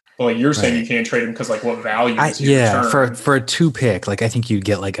him. But like you're saying you can't trade him because like what value is he return? for a 2 pick, like I think you'd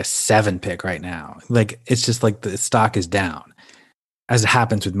get like a 7 pick right now. Like it's just like the stock is down, as it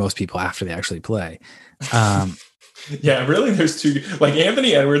happens with most people after they actually play. Yeah, really. There's 2 like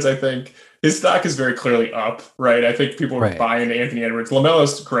Anthony Edwards. I think his stock is very clearly up, right? I think people are buying into Anthony Edwards.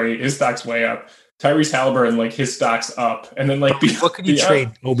 LaMelo's great. His stock's way up. Tyrese Halliburton, like his stock's up, and then like what could you trade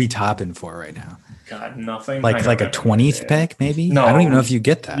Obi Toppin for right now? God, nothing. Like a 20th pick, maybe? No, I don't even know if you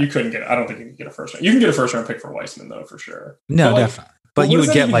get that. You couldn't get. I don't think you can get a first round. You can get a first round pick for Weissman though, for sure. No, definitely. But you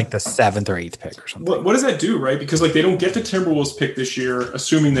would get like the 7th or 8th pick or something. What does that do, right? Because like they don't get the Timberwolves pick this year,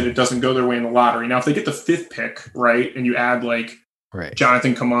 assuming that it doesn't go their way in the lottery. Now, if they get the 5th pick, right, and you add like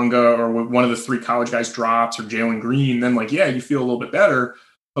Jonathan Kuminga or one of the 3 college guys drops or Jalen Green, then like you feel a little bit better.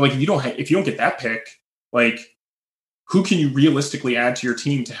 But like if you don't get that pick, like who can you realistically add to your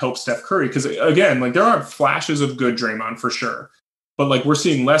team to help Steph Curry? Because again, like there are flashes of good Draymond for sure, but like we're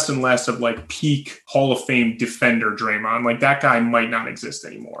seeing less and less of like peak Hall of Fame defender Draymond. Like that guy might not exist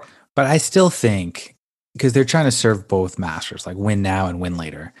anymore. But I still think because they're trying to serve both masters, like win now and win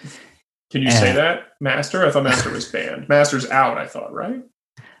later. Can you say that, Master? I thought Master was banned. Master's out, I thought, right?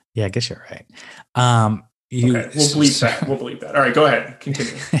 Yeah, I guess you're right. Okay, we'll bleep that. We'll bleep that. All right, go ahead.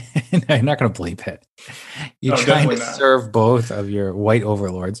 Continue. No, you're not going to bleep it. You're trying to serve both of your white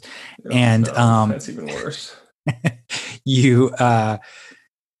overlords. That's even worse. But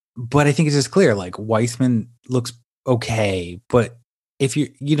I think it's just clear, like Weissman looks okay, but if you're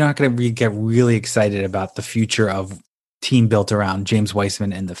not going to get really excited about the future of team built around James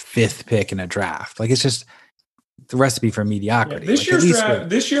Weissman and the 5th pick in a draft. Like it's just the recipe for mediocrity. Yeah,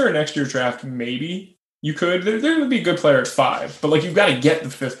 this year and next year's draft, maybe. You could. There would be a good player at 5, but like you've got to get the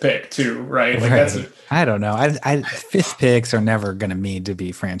 5th pick too, right? Like right. I don't know. I 5th picks are never going to mean to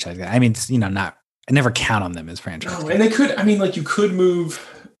be franchise guy. I mean, I never count on them as franchise. No, and they could. I mean, like you could move.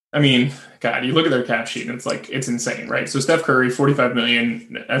 I mean, God, you look at their cap sheet and it's insane, right? So Steph Curry, $45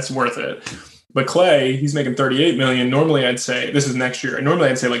 million, that's worth it. But Clay, he's making $38 million. Normally, I'd say this is next year. And normally,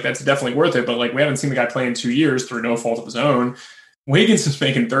 I'd say like that's definitely worth it. But like we haven't seen the guy play in 2 years through no fault of his own. Wiggins is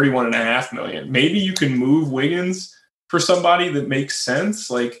making $31.5 million. Maybe you can move Wiggins for somebody that makes sense.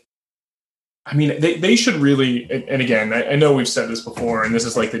 Like, I mean, they should really. And again, I know we've said this before, and this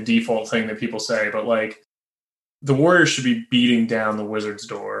is like the default thing that people say, but like the Warriors should be beating down the Wizards'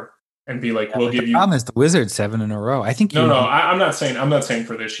 door and be like, "We'll give you." The problem is the Wizards 7 in a row. I think no. I'm not saying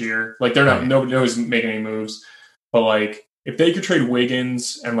for this year. Like they're not. Nobody's making any moves, but like. If they could trade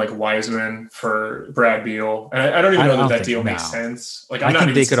Wiggins and like Wiseman for Brad Beal, and I don't even know that deal makes sense. Like I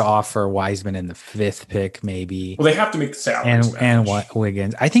think they could offer Wiseman in the 5th pick, maybe. Well, they have to make the salary and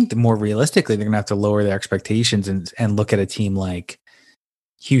Wiggins. I think more realistically, they're gonna have to lower their expectations and look at a team like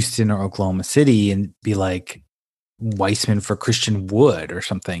Houston or Oklahoma City and be like Wiseman for Christian Wood or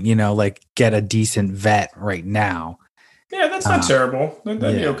something. Like get a decent vet right now. Yeah, that's not terrible. That'd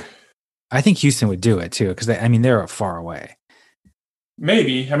be okay. I think Houston would do it too because they're far away.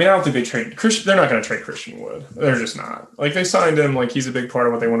 Maybe. I mean, I don't think they trade Christian. They're not going to trade Christian Wood. They're just not. Like they signed him. Like he's a big part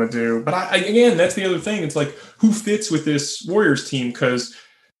of what they want to do. But again, that's the other thing. It's like who fits with this Warriors team because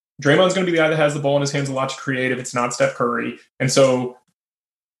Draymond's going to be the guy that has the ball in his hands a lot to create if it's not Steph Curry, and so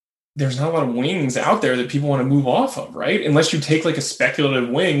there's not a lot of wings out there that people want to move off of, right? Unless you take like a speculative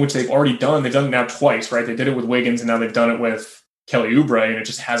wing, which they've already done. They've done it now twice, right? They did it with Wiggins, and now they've done it with Kelly Oubre, and it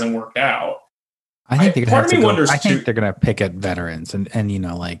just hasn't worked out. I think they're going to think they're going to pick at veterans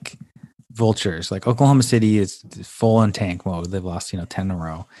and like vultures. Like Oklahoma City is full in tank mode. They've lost 10 in a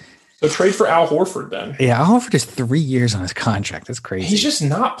row. So trade for Al Horford then. Yeah, Al Horford is 3 years on his contract. That's crazy. He's just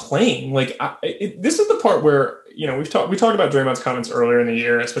not playing. Like this is the part where we talked about Draymond's comments earlier in the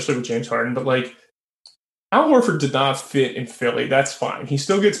year, especially with James Harden. But like Al Horford did not fit in Philly. That's fine. He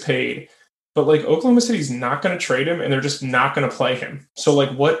still gets paid. But like Oklahoma City's not going to trade him, and they're just not going to play him. So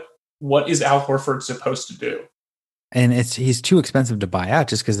like, what is Al Horford supposed to do? And he's too expensive to buy out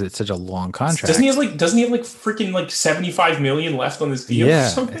just because it's such a long contract. Doesn't he have freaking like $75 million left on this deal? Yeah, or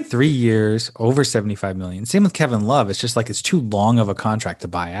something? 3 years, over $75 million. Same with Kevin Love. It's just like it's too long of a contract to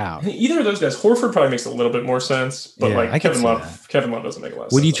buy out. Either of those guys, Horford probably makes a little bit more sense, but like Kevin Love doesn't make a lot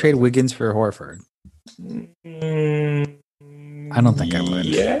of sense. Would you trade Wiggins for Horford? I don't think I would.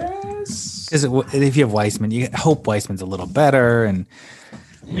 Yes. Because if you have Wiseman, you hope Wiseman's a little better, and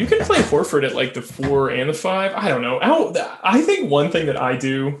you can play Horford at like the 4 and the 5. I don't know. I think one thing that I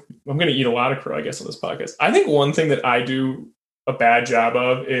do, I'm going to eat a lot of crow, I guess, on this podcast. I think one thing that I do a bad job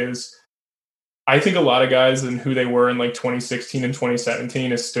of is I think a lot of guys and who they were in like 2016 and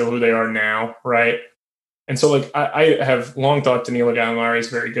 2017 is still who they are now, right? And so, like, I have long thought Danilo Gallinari is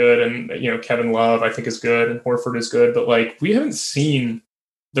very good, and Kevin Love I think is good, and Horford is good, but like we haven't seen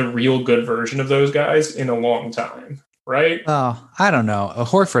the real good version of those guys in a long time, right? Oh, I don't know.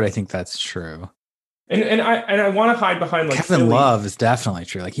 Horford, I think that's true. And I want to hide behind like Kevin Love is definitely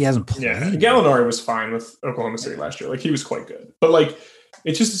true. Like he hasn't played. Yeah, Gallinari was fine with Oklahoma City last year. Like he was quite good, but like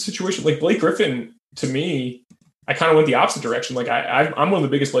it's just a situation. Like Blake Griffin, to me, I kind of went the opposite direction. Like I'm one of the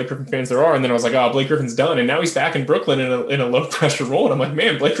biggest Blake Griffin fans there are, and then I was like, oh, Blake Griffin's done, and now he's back in Brooklyn in a low pressure role, and I'm like,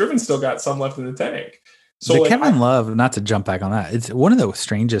 man, Blake Griffin's still got some left in the tank. So like, Kevin Love, not to jump back on that, it's one of the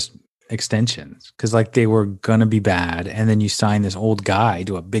strangest extensions because like they were gonna be bad, and then you sign this old guy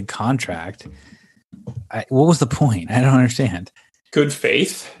to a big contract. What was the point? I don't understand. Good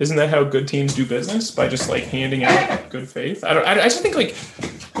faith, isn't that how good teams do business? By just like handing out good faith. I just think like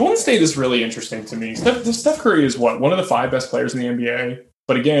Golden State is really interesting to me. Steph Curry is one of the 5 best players in the NBA,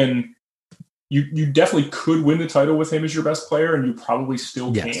 but again, you definitely could win the title with him as your best player, and you probably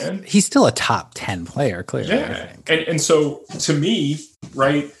still can. He's still a top 10 player, clearly. Yeah, and so to me,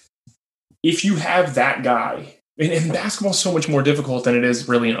 right, if you have that guy, and basketball is so much more difficult than it is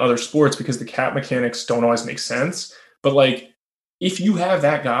really in other sports because the cap mechanics don't always make sense. But like, if you have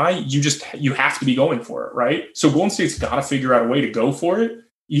that guy, you have to be going for it, right? So Golden State's got to figure out a way to go for it,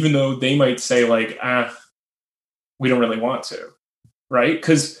 even though they might say like, we don't really want to, right?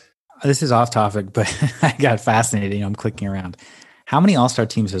 Because this is off topic, but I got fascinated. I'm clicking around. How many All-Star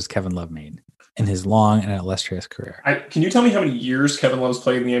teams has Kevin Love made in his long and illustrious career? Can you tell me how many years Kevin Love's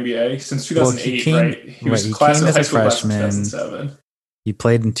played in the NBA? Since 2008, right? He was class of high school class in 2007. He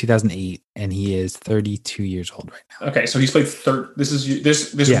played in 2008, and he is 32 years old right now. Okay, so he's played if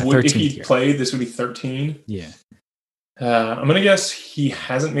he played, this would be 13. Yeah. I'm going to guess he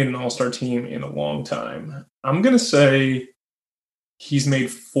hasn't made an all-star team in a long time. I'm going to say he's made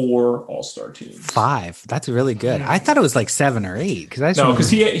 4 all-star teams. 5. That's really good. I thought it was like 7 or 8 because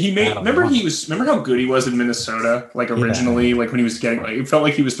he made. Remember how good he was in Minnesota? Like originally, like when he was getting, like it felt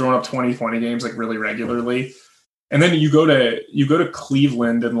like he was throwing up 20 games like really regularly. And then you go to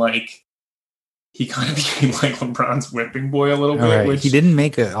Cleveland and like he kind of became like LeBron's whipping boy a little bit. Right. Which, he didn't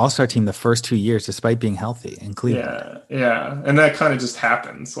make an all-star team the first 2 years despite being healthy in Cleveland. Yeah. And that kind of just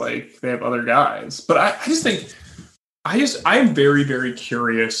happens. Like they have other guys. But I just think I'm very, very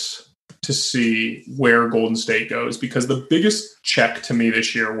curious to see where Golden State goes, because the biggest check to me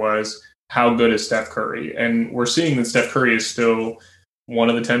this year was how good is Steph Curry? And we're seeing that Steph Curry is still one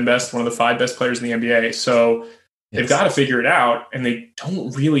of the 10 best, one of the 5 best players in the NBA. So they've got to figure it out, and they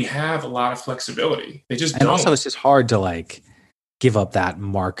don't really have a lot of flexibility. They just don't. And also, it's just hard to like give up that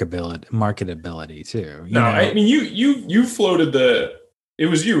marketability too. I mean, you floated it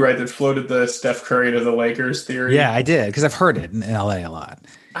was you, right, that floated the Steph Curry to the Lakers theory. Yeah, I did, because I've heard it in LA a lot.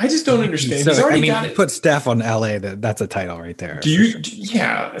 I just don't understand. So, He's already got it. Put Steph on LA. That's a title right there.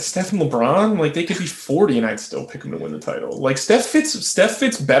 Yeah, Steph and LeBron, like they could be 40 and I'd still pick them to win the title. Like Steph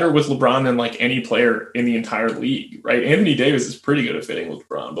fits better with LeBron than like any player in the entire league, right? Anthony Davis is pretty good at fitting with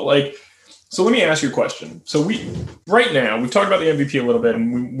LeBron, but like, so let me ask you a question. So right now we've talked about the MVP a little bit,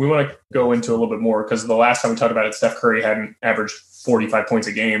 and we want to go into a little bit more, because the last time we talked about it, Steph Curry hadn't averaged 45 points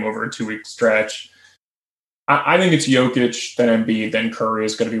a game over a 2-week stretch. I think it's Jokic, then Embiid, then Curry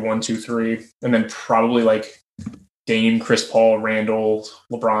is going to be 1, 2, 3, and then probably like Dame, Chris Paul, Randle,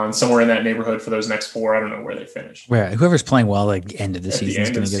 LeBron, somewhere in that neighborhood for those next 4. I don't know where they finish. Right. Whoever's playing well, like end of the season is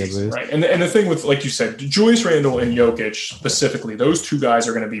going to get a boost. Right. And the thing with, like you said, Julius Randle and Jokic specifically, those 2 guys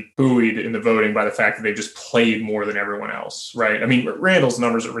are going to be buoyed in the voting by the fact that they've just played more than everyone else, right? I mean, Randle's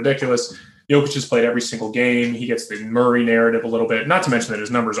numbers are ridiculous. Jokic has played every single game. He gets the Murray narrative a little bit. Not to mention that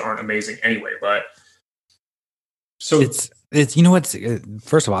his numbers aren't amazing anyway, but so it's you know what's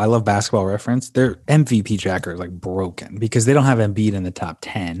first of all, I love Basketball Reference. Their MVP tracker is like broken because they don't have Embiid in the top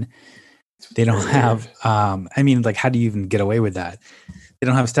 10. They don't have I mean, like, how do you even get away with that? They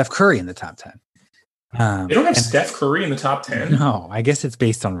don't have Steph Curry in the top 10. They don't have Steph Curry in the top 10. No, I guess it's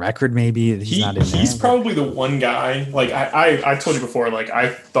based on record. Maybe he's not in there. He's probably the one guy. Like I told you before, like I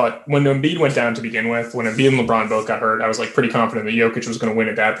thought when Embiid went down to begin with, when Embiid and LeBron both got hurt, I was like pretty confident that Jokic was going to win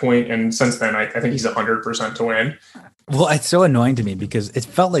at that point. And since then, I think he's 100% to win. Well, it's so annoying to me because it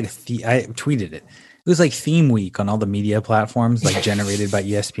felt like I tweeted it. It was like theme week on all the media platforms, like generated by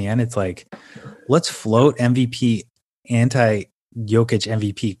ESPN. It's like, let's float MVP, anti-Jokic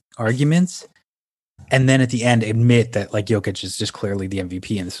MVP arguments. And then at the end, admit that like Jokic is just clearly the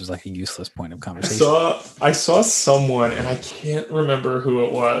MVP, and this was like a useless point of conversation. I saw someone, and I can't remember who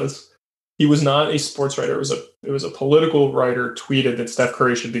it was. He was not a sports writer. It was a political writer tweeted that Steph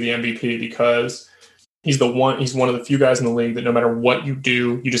Curry should be the MVP because he's one of the few guys in the league that no matter what you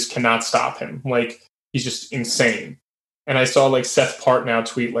do, you just cannot stop him. Like, he's just insane. And I saw like Seth Partnow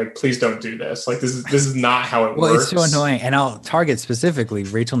tweet like, please don't do this. Like, this is not how it works. Well, it's so annoying. And I'll target specifically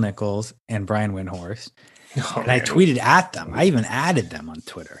Rachel Nichols and Brian Windhorst. I tweeted at them. I even added them on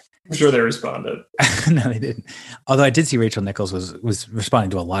Twitter. I'm sure they responded. No, they didn't. Although I did see Rachel Nichols was responding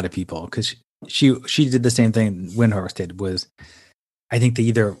to a lot of people because she did the same thing Windhorst did. Was I think they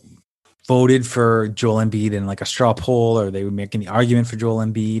either voted for Joel Embiid in like a straw poll, or they were making the argument for Joel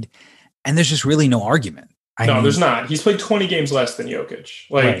Embiid, and there's just really no argument. I mean, there's not. He's played 20 games less than Jokic.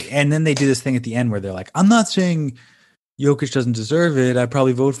 Like, right. And then they do this thing at the end where they're like, I'm not saying Jokic doesn't deserve it. I'd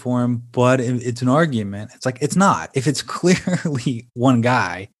probably vote for him, but it's an argument. It's like, it's not. If it's clearly one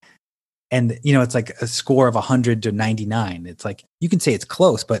guy and, it's like a score of 100 to 99, it's like, you can say it's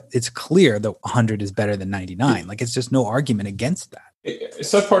close, but it's clear that 100 is better than 99. Like, it's just no argument against that.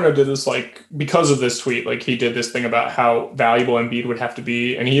 Seth Partnow did this, like, because of this tweet, like, he did this thing about how valuable Embiid would have to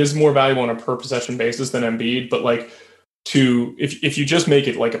be, and he is more valuable on a per possession basis than Embiid, but like, if you just make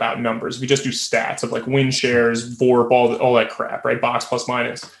it like about numbers, if you just do stats of like win shares, VORP, all that crap, right? Box plus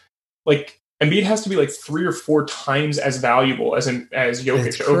minus, like Embiid has to be like 3 or 4 times as valuable as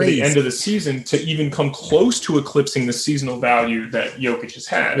Jokic over the end of the season to even come close to eclipsing the seasonal value that Jokic has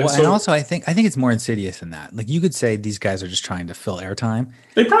had. Well, and also I think it's more insidious than that. Like, you could say these guys are just trying to fill airtime.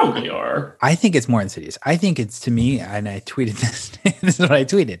 They probably are. I think it's more insidious. I think it's, to me, and I tweeted this. This is what I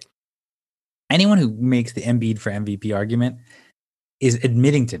tweeted. Anyone who makes the Embiid for MVP argument is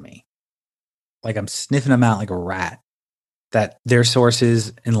admitting to me, like I'm sniffing them out like a rat, that their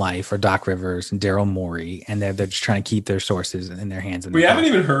sources in life are Doc Rivers and Daryl Morey, and they're just trying to keep their sources in their hands. We haven't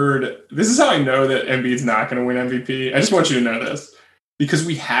even heard. This is how I know that Embiid's not going to win MVP. I just want you to know this. because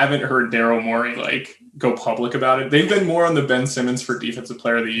we haven't heard Daryl Morey like go public about it. They've been more on the Ben Simmons for Defensive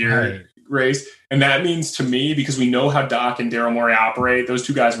Player of the Year race. And that means to me, because we know how Doc and Daryl Morey operate, those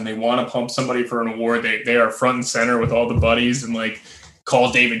two guys, when they want to pump somebody for an award, they are front and center with all the buddies and like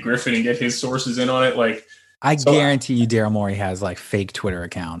call David Griffin and get his sources in on it. Like, I guarantee you Daryl Morey has like fake Twitter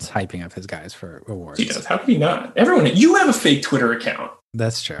accounts hyping up his guys for awards. He does. How can he not? You have a fake Twitter account.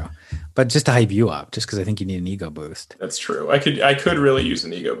 That's true. But just to hype you up, just because I think you need an ego boost. That's true. I could really use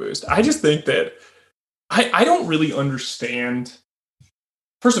an ego boost. I just think that I don't really understand.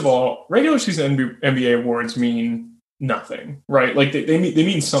 First of all, regular season NBA awards mean nothing, right? Like they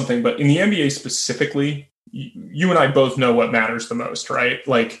mean something, but in the NBA specifically, you and I both know what matters the most, right?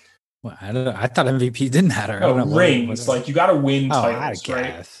 Like, well, I don't know. I thought MVP didn't matter. Rings. Like you got to win titles,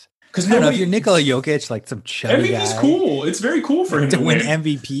 right? Because I don't know if you're Nikola Jokic, like some chubby MVP's guy, cool. It's very cool for him to win.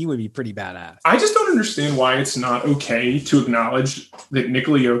 MVP would be pretty badass. I just don't understand why it's not okay to acknowledge that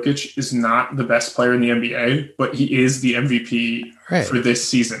Nikola Jokic is not the best player in the NBA, but he is the MVP for this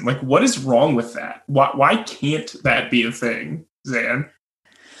season. Like, what is wrong with that? Why can't that be a thing, Zan?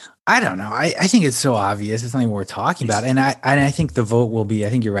 I don't know. I think it's so obvious. It's not even worth talking about. And I think the vote will be, I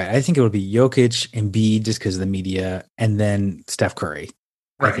think you're right. I think it will be Jokic, Embiid, just because of the media, and then Steph Curry.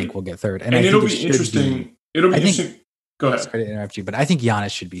 Right. I think we'll get third. And it'll be interesting. Interesting. Go ahead. Sorry to interrupt you, but I think Giannis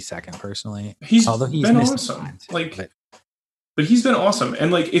should be second personally. Although he's been awesome. But he's been awesome.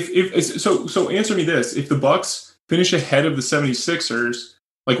 And like so answer me this. If the Bucks finish ahead of the 76ers,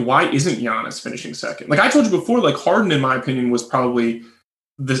 like why isn't Giannis finishing second? Like I told you before, like Harden, in my opinion, was probably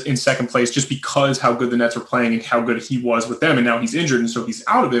in second place just because how good the Nets are playing and how good he was with them. And now he's injured and so he's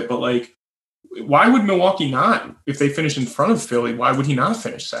out of it. But like, why would Milwaukee not? If they finish in front of Philly, why would he not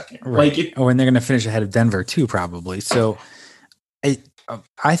finish second? Right. Like, and they're going to finish ahead of Denver too, probably. So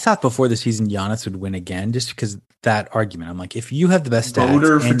I thought before the season Giannis would win again, just because that argument. I'm like, if you have the best stats,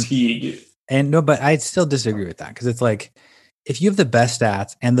 voter fatigue, and no, but I'd still disagree with that because it's like if you have the best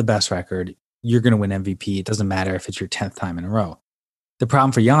stats and the best record, you're going to win MVP. It doesn't matter if it's your 10th time in a row. The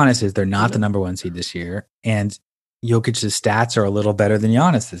problem for Giannis is they're not the number one seed this year, and Jokic's stats are a little better than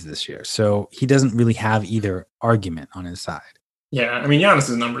Giannis's this year. So he doesn't really have either argument on his side. Yeah, I mean,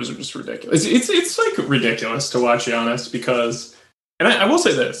 Giannis's numbers are just ridiculous. It's like ridiculous to watch Giannis because, and I will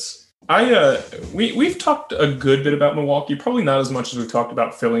say this, we've talked a good bit about Milwaukee, probably not as much as we've talked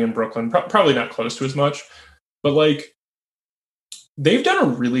about Philly and Brooklyn, probably not close to as much, but like they've done a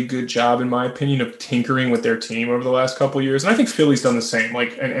really good job, in my opinion, of tinkering with their team over the last couple of years. And I think Philly's done the same.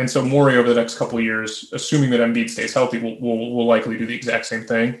 Like, and so Morey over the next couple of years, assuming that Embiid stays healthy, will likely do the exact same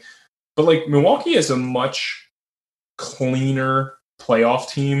thing. But like Milwaukee is a much cleaner playoff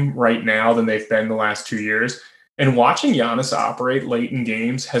team right now than they've been the last 2 years. And watching Giannis operate late in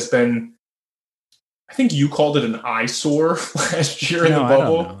games has been, I think you called it an eyesore last year in the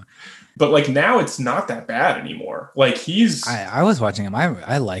bubble. But like now it's not that bad anymore. Like I was watching him.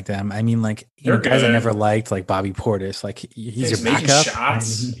 I like them. I mean, like guys I never liked, like Bobby Portis. Like he's your backup.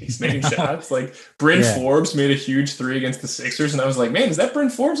 He's making shots. Like Bryn Forbes made a huge 3 against the Sixers, and I was like, man, is that Bryn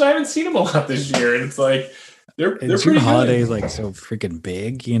Forbes? I haven't seen him a lot this year, and it's like they're pretty Holiday good. is like so freaking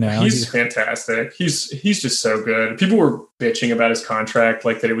big. You know, he's fantastic. He's just so good. People were bitching about his contract,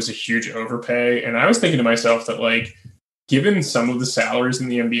 like that it was a huge overpay, and I was thinking to myself that like, given some of the salaries in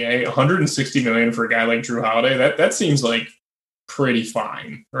the NBA, $160 million for a guy like Jrue Holiday, that seems like pretty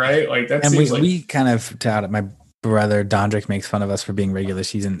fine, right? Like that. And seems we kind of tout. My brother Zandrick makes fun of us for being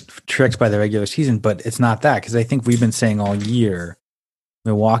tricked by the regular season, but it's not that, because I think we've been saying all year,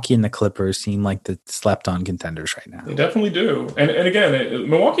 Milwaukee and the Clippers seem like the slept-on contenders right now. They definitely do, and again,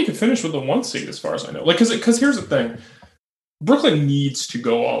 Milwaukee could finish with the 1 seed as far as I know. Like, because here's the thing. Brooklyn needs to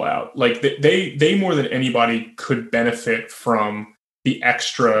go all out. Like they more than anybody could benefit from the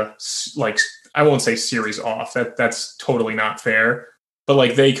extra, like I won't say series off. That's totally not fair. But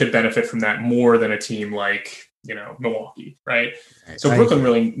like they could benefit from that more than a team like, Milwaukee, right? So Brooklyn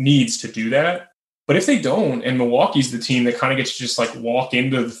really needs to do that. But if they don't, and Milwaukee's the team that kind of gets to just like walk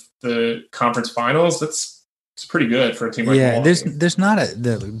into the conference finals, it's pretty good for a team like Milwaukee. There's not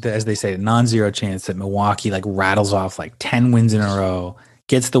as they say, a non-zero chance that Milwaukee like rattles off like 10 wins in a row,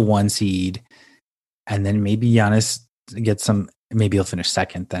 gets the 1 seed, and then maybe Giannis gets some, maybe he'll finish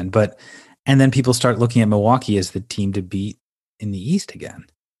second then. And then people start looking at Milwaukee as the team to beat in the East again.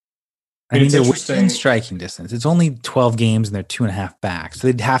 I mean, they're within striking distance. It's only 12 games and they're 2.5 back. So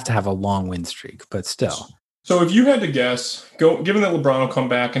they'd have to have a long win streak, but still. So if you had to guess, given that LeBron will come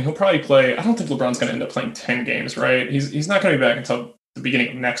back and he'll probably play, I don't think LeBron's going to end up playing 10 games, right? He's not going to be back until the beginning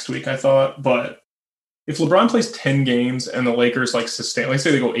of next week, I thought. But if LeBron plays 10 games and the Lakers like sustain, like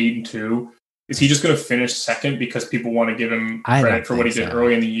say they go 8-2, Is he just going to finish second because people want to give him I credit don't for what he think did so.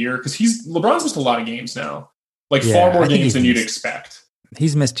 early in the year? Because LeBron's missed a lot of games now, like Yeah, far more I think games than you'd he's- expect.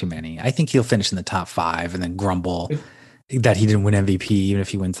 He's missed too many. I think he'll finish in the top 5 and then grumble that he didn't win MVP, even if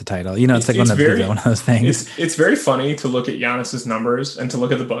he wins the title. You know, it's like one of those things. It's very funny to look at Giannis's numbers and to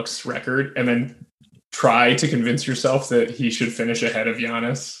look at the Bucks record and then try to convince yourself that he should finish ahead of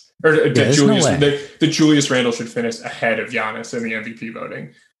Giannis. Or that Julius Randle should finish ahead of Giannis in the MVP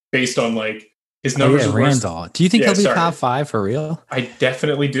voting based on like his numbers. Randle. Do you think he'll be top 5 for real? I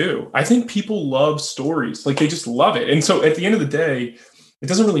definitely do. I think people love stories. Like they just love it. And so at the end of the day, it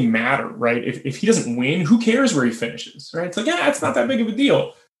doesn't really matter, right? If he doesn't win, who cares where he finishes, right? It's like, yeah, it's not that big of a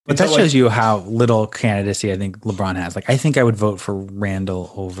deal. But that shows you how little candidacy I think LeBron has. Like, I think I would vote for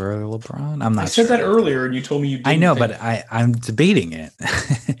Randle over LeBron. I'm not sure. I said that earlier, and you told me you didn't. I know, but I'm debating it.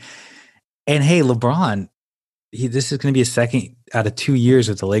 And hey, LeBron, this is going to be his second out of 2 years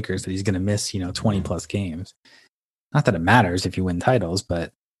with the Lakers that he's going to miss, 20 plus games. Not that it matters if you win titles,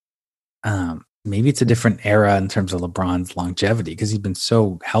 but maybe it's a different era in terms of LeBron's longevity because he's been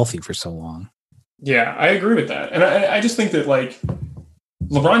so healthy for so long. Yeah, I agree with that. And I just think that like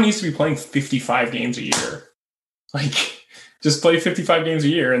LeBron needs to be playing 55 games a year. Like just play 55 games a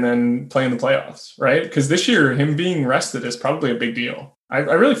year and then play in the playoffs, right? Because this year him being rested is probably a big deal. I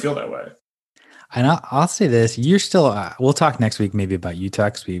really feel that way. And I'll say this, you're still, we'll talk next week maybe about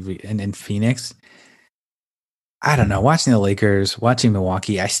Utah and in Phoenix. I don't know, watching the Lakers, watching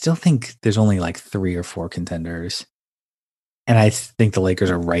Milwaukee, I still think there's only like 3 or 4 contenders. And I think the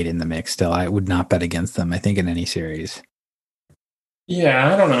Lakers are right in the mix still. I would not bet against them, I think, in any series.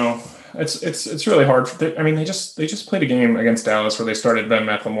 Yeah, I don't know. It's really hard. They just played a game against Dallas where they started Ben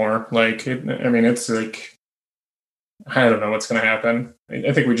McLemore. It's like, I don't know what's going to happen.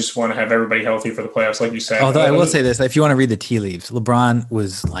 I think we just want to have everybody healthy for the playoffs, like you said. Although I will say this, if you want to read the tea leaves, LeBron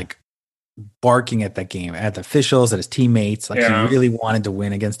was like barking at that game, at the officials, at his teammates. Like he really wanted to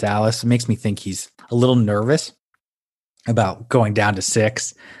win against Dallas. It makes me think he's a little nervous about going down to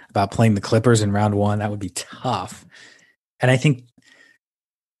 6, about playing the Clippers in round 1. That would be tough. And I think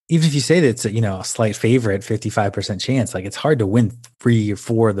even if you say that it's a slight favorite, 55% chance, like it's hard to win 3 or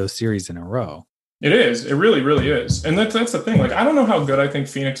 4 of those series in a row. It is. It really, really is. And that's the thing. Like, I don't know how good I think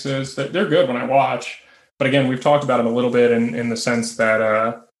Phoenix is. That they're good when I watch. But again, we've talked about them a little bit in the sense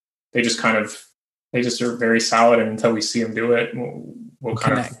that they just are very solid. And until we see them do it, we'll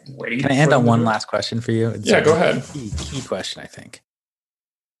kind of wait. Can I end on one last question for you? It's go ahead. Key question, I think.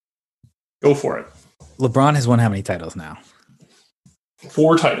 Go for it. LeBron has won how many titles now?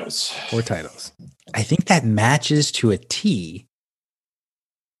 4 titles. 4 titles. I think that matches to a T.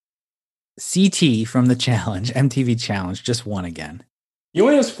 CT from the challenge, MTV challenge, just won again. He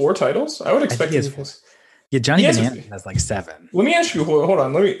only has 4 titles? I would expect he has. Yeah, Johnny Bananas has like 7. Let me ask you. Hold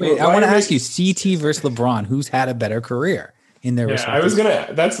on. Wait, I want to ask you: CT versus LeBron, who's had a better career in their? Yeah, I was gonna.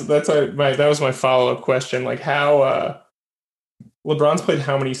 That was my follow-up question. Like how LeBron's played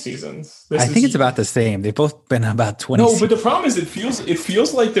how many seasons? I think it's about the same. They've both been about 20. No, but the problem is it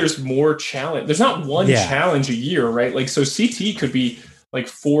feels like there's more challenge. There's not one challenge a year, right? Like so, CT could be like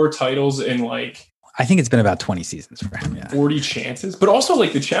 4 titles in like. I think it's been about 20 seasons for him. Yeah, 40 chances, but also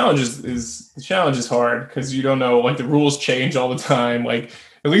like the challenge is hard because you don't know. Like the rules change all the time. Like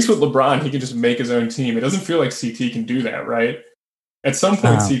at least with LeBron, he can just make his own team. It doesn't feel like CT can do that, right? At some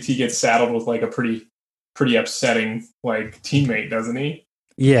point, CT gets saddled with like a pretty upsetting like teammate, doesn't he?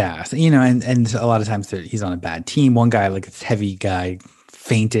 Yeah, so, and a lot of times he's on a bad team. One guy, like this heavy guy,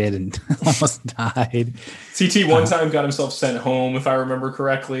 fainted and almost died. CT one time got himself sent home, if I remember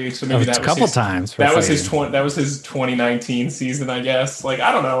correctly. So maybe that was a couple times. That was his 2019 season, I guess. Like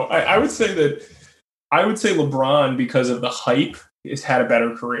I don't know. I would say LeBron, because of the hype, has had a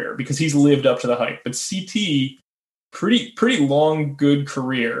better career because he's lived up to the hype. But CT, pretty long, good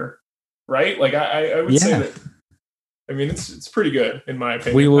career, right? Like I would say that. I mean, it's pretty good in my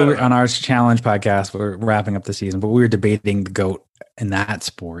opinion. We were on our challenge podcast. We're wrapping up the season, but we were debating the GOAT in that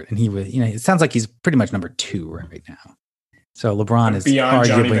sport, and he was, it sounds like he's pretty much number 2 right now. So LeBron is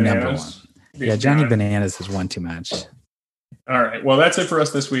arguably number 1. Yeah, Johnny Bananas has won too much. All right. Well, that's it for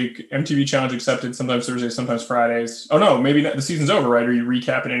us this week. MTV Challenge accepted. Sometimes Thursdays, sometimes Fridays. Oh no, maybe not. The season's over, right? Are you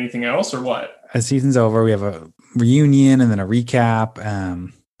recapping anything else or what? The season's over. We have a reunion and then a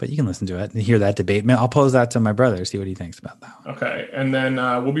recap. But you can listen to it and hear that debate. I'll pose that to my brother, see what he thinks about that one. Okay. And then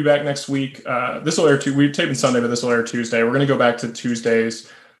we'll be back next week. This will air we're taping Sunday, but this will air Tuesday. We're going to go back to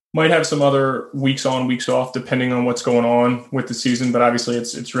Tuesdays. Might have some other weeks on, weeks off, depending on what's going on with the season. But obviously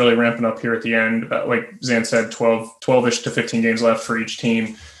it's really ramping up here at the end. Like Zan said, 12-ish to 15 games left for each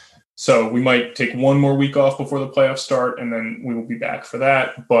team. So we might take one more week off before the playoffs start, and then we will be back for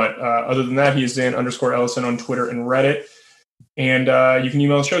that. But other than that, he is Zan_Ellison on Twitter and Reddit. And you can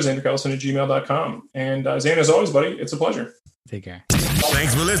email the show, ZandrickEllison@gmail.com. And Zan, as always, buddy, it's a pleasure. Take care.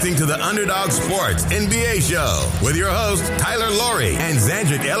 Thanks for listening to the Underdog Sports NBA Show with your hosts, Tyler Laurie and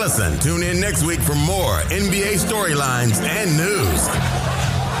Zandrick Ellison. Tune in next week for more NBA storylines and news.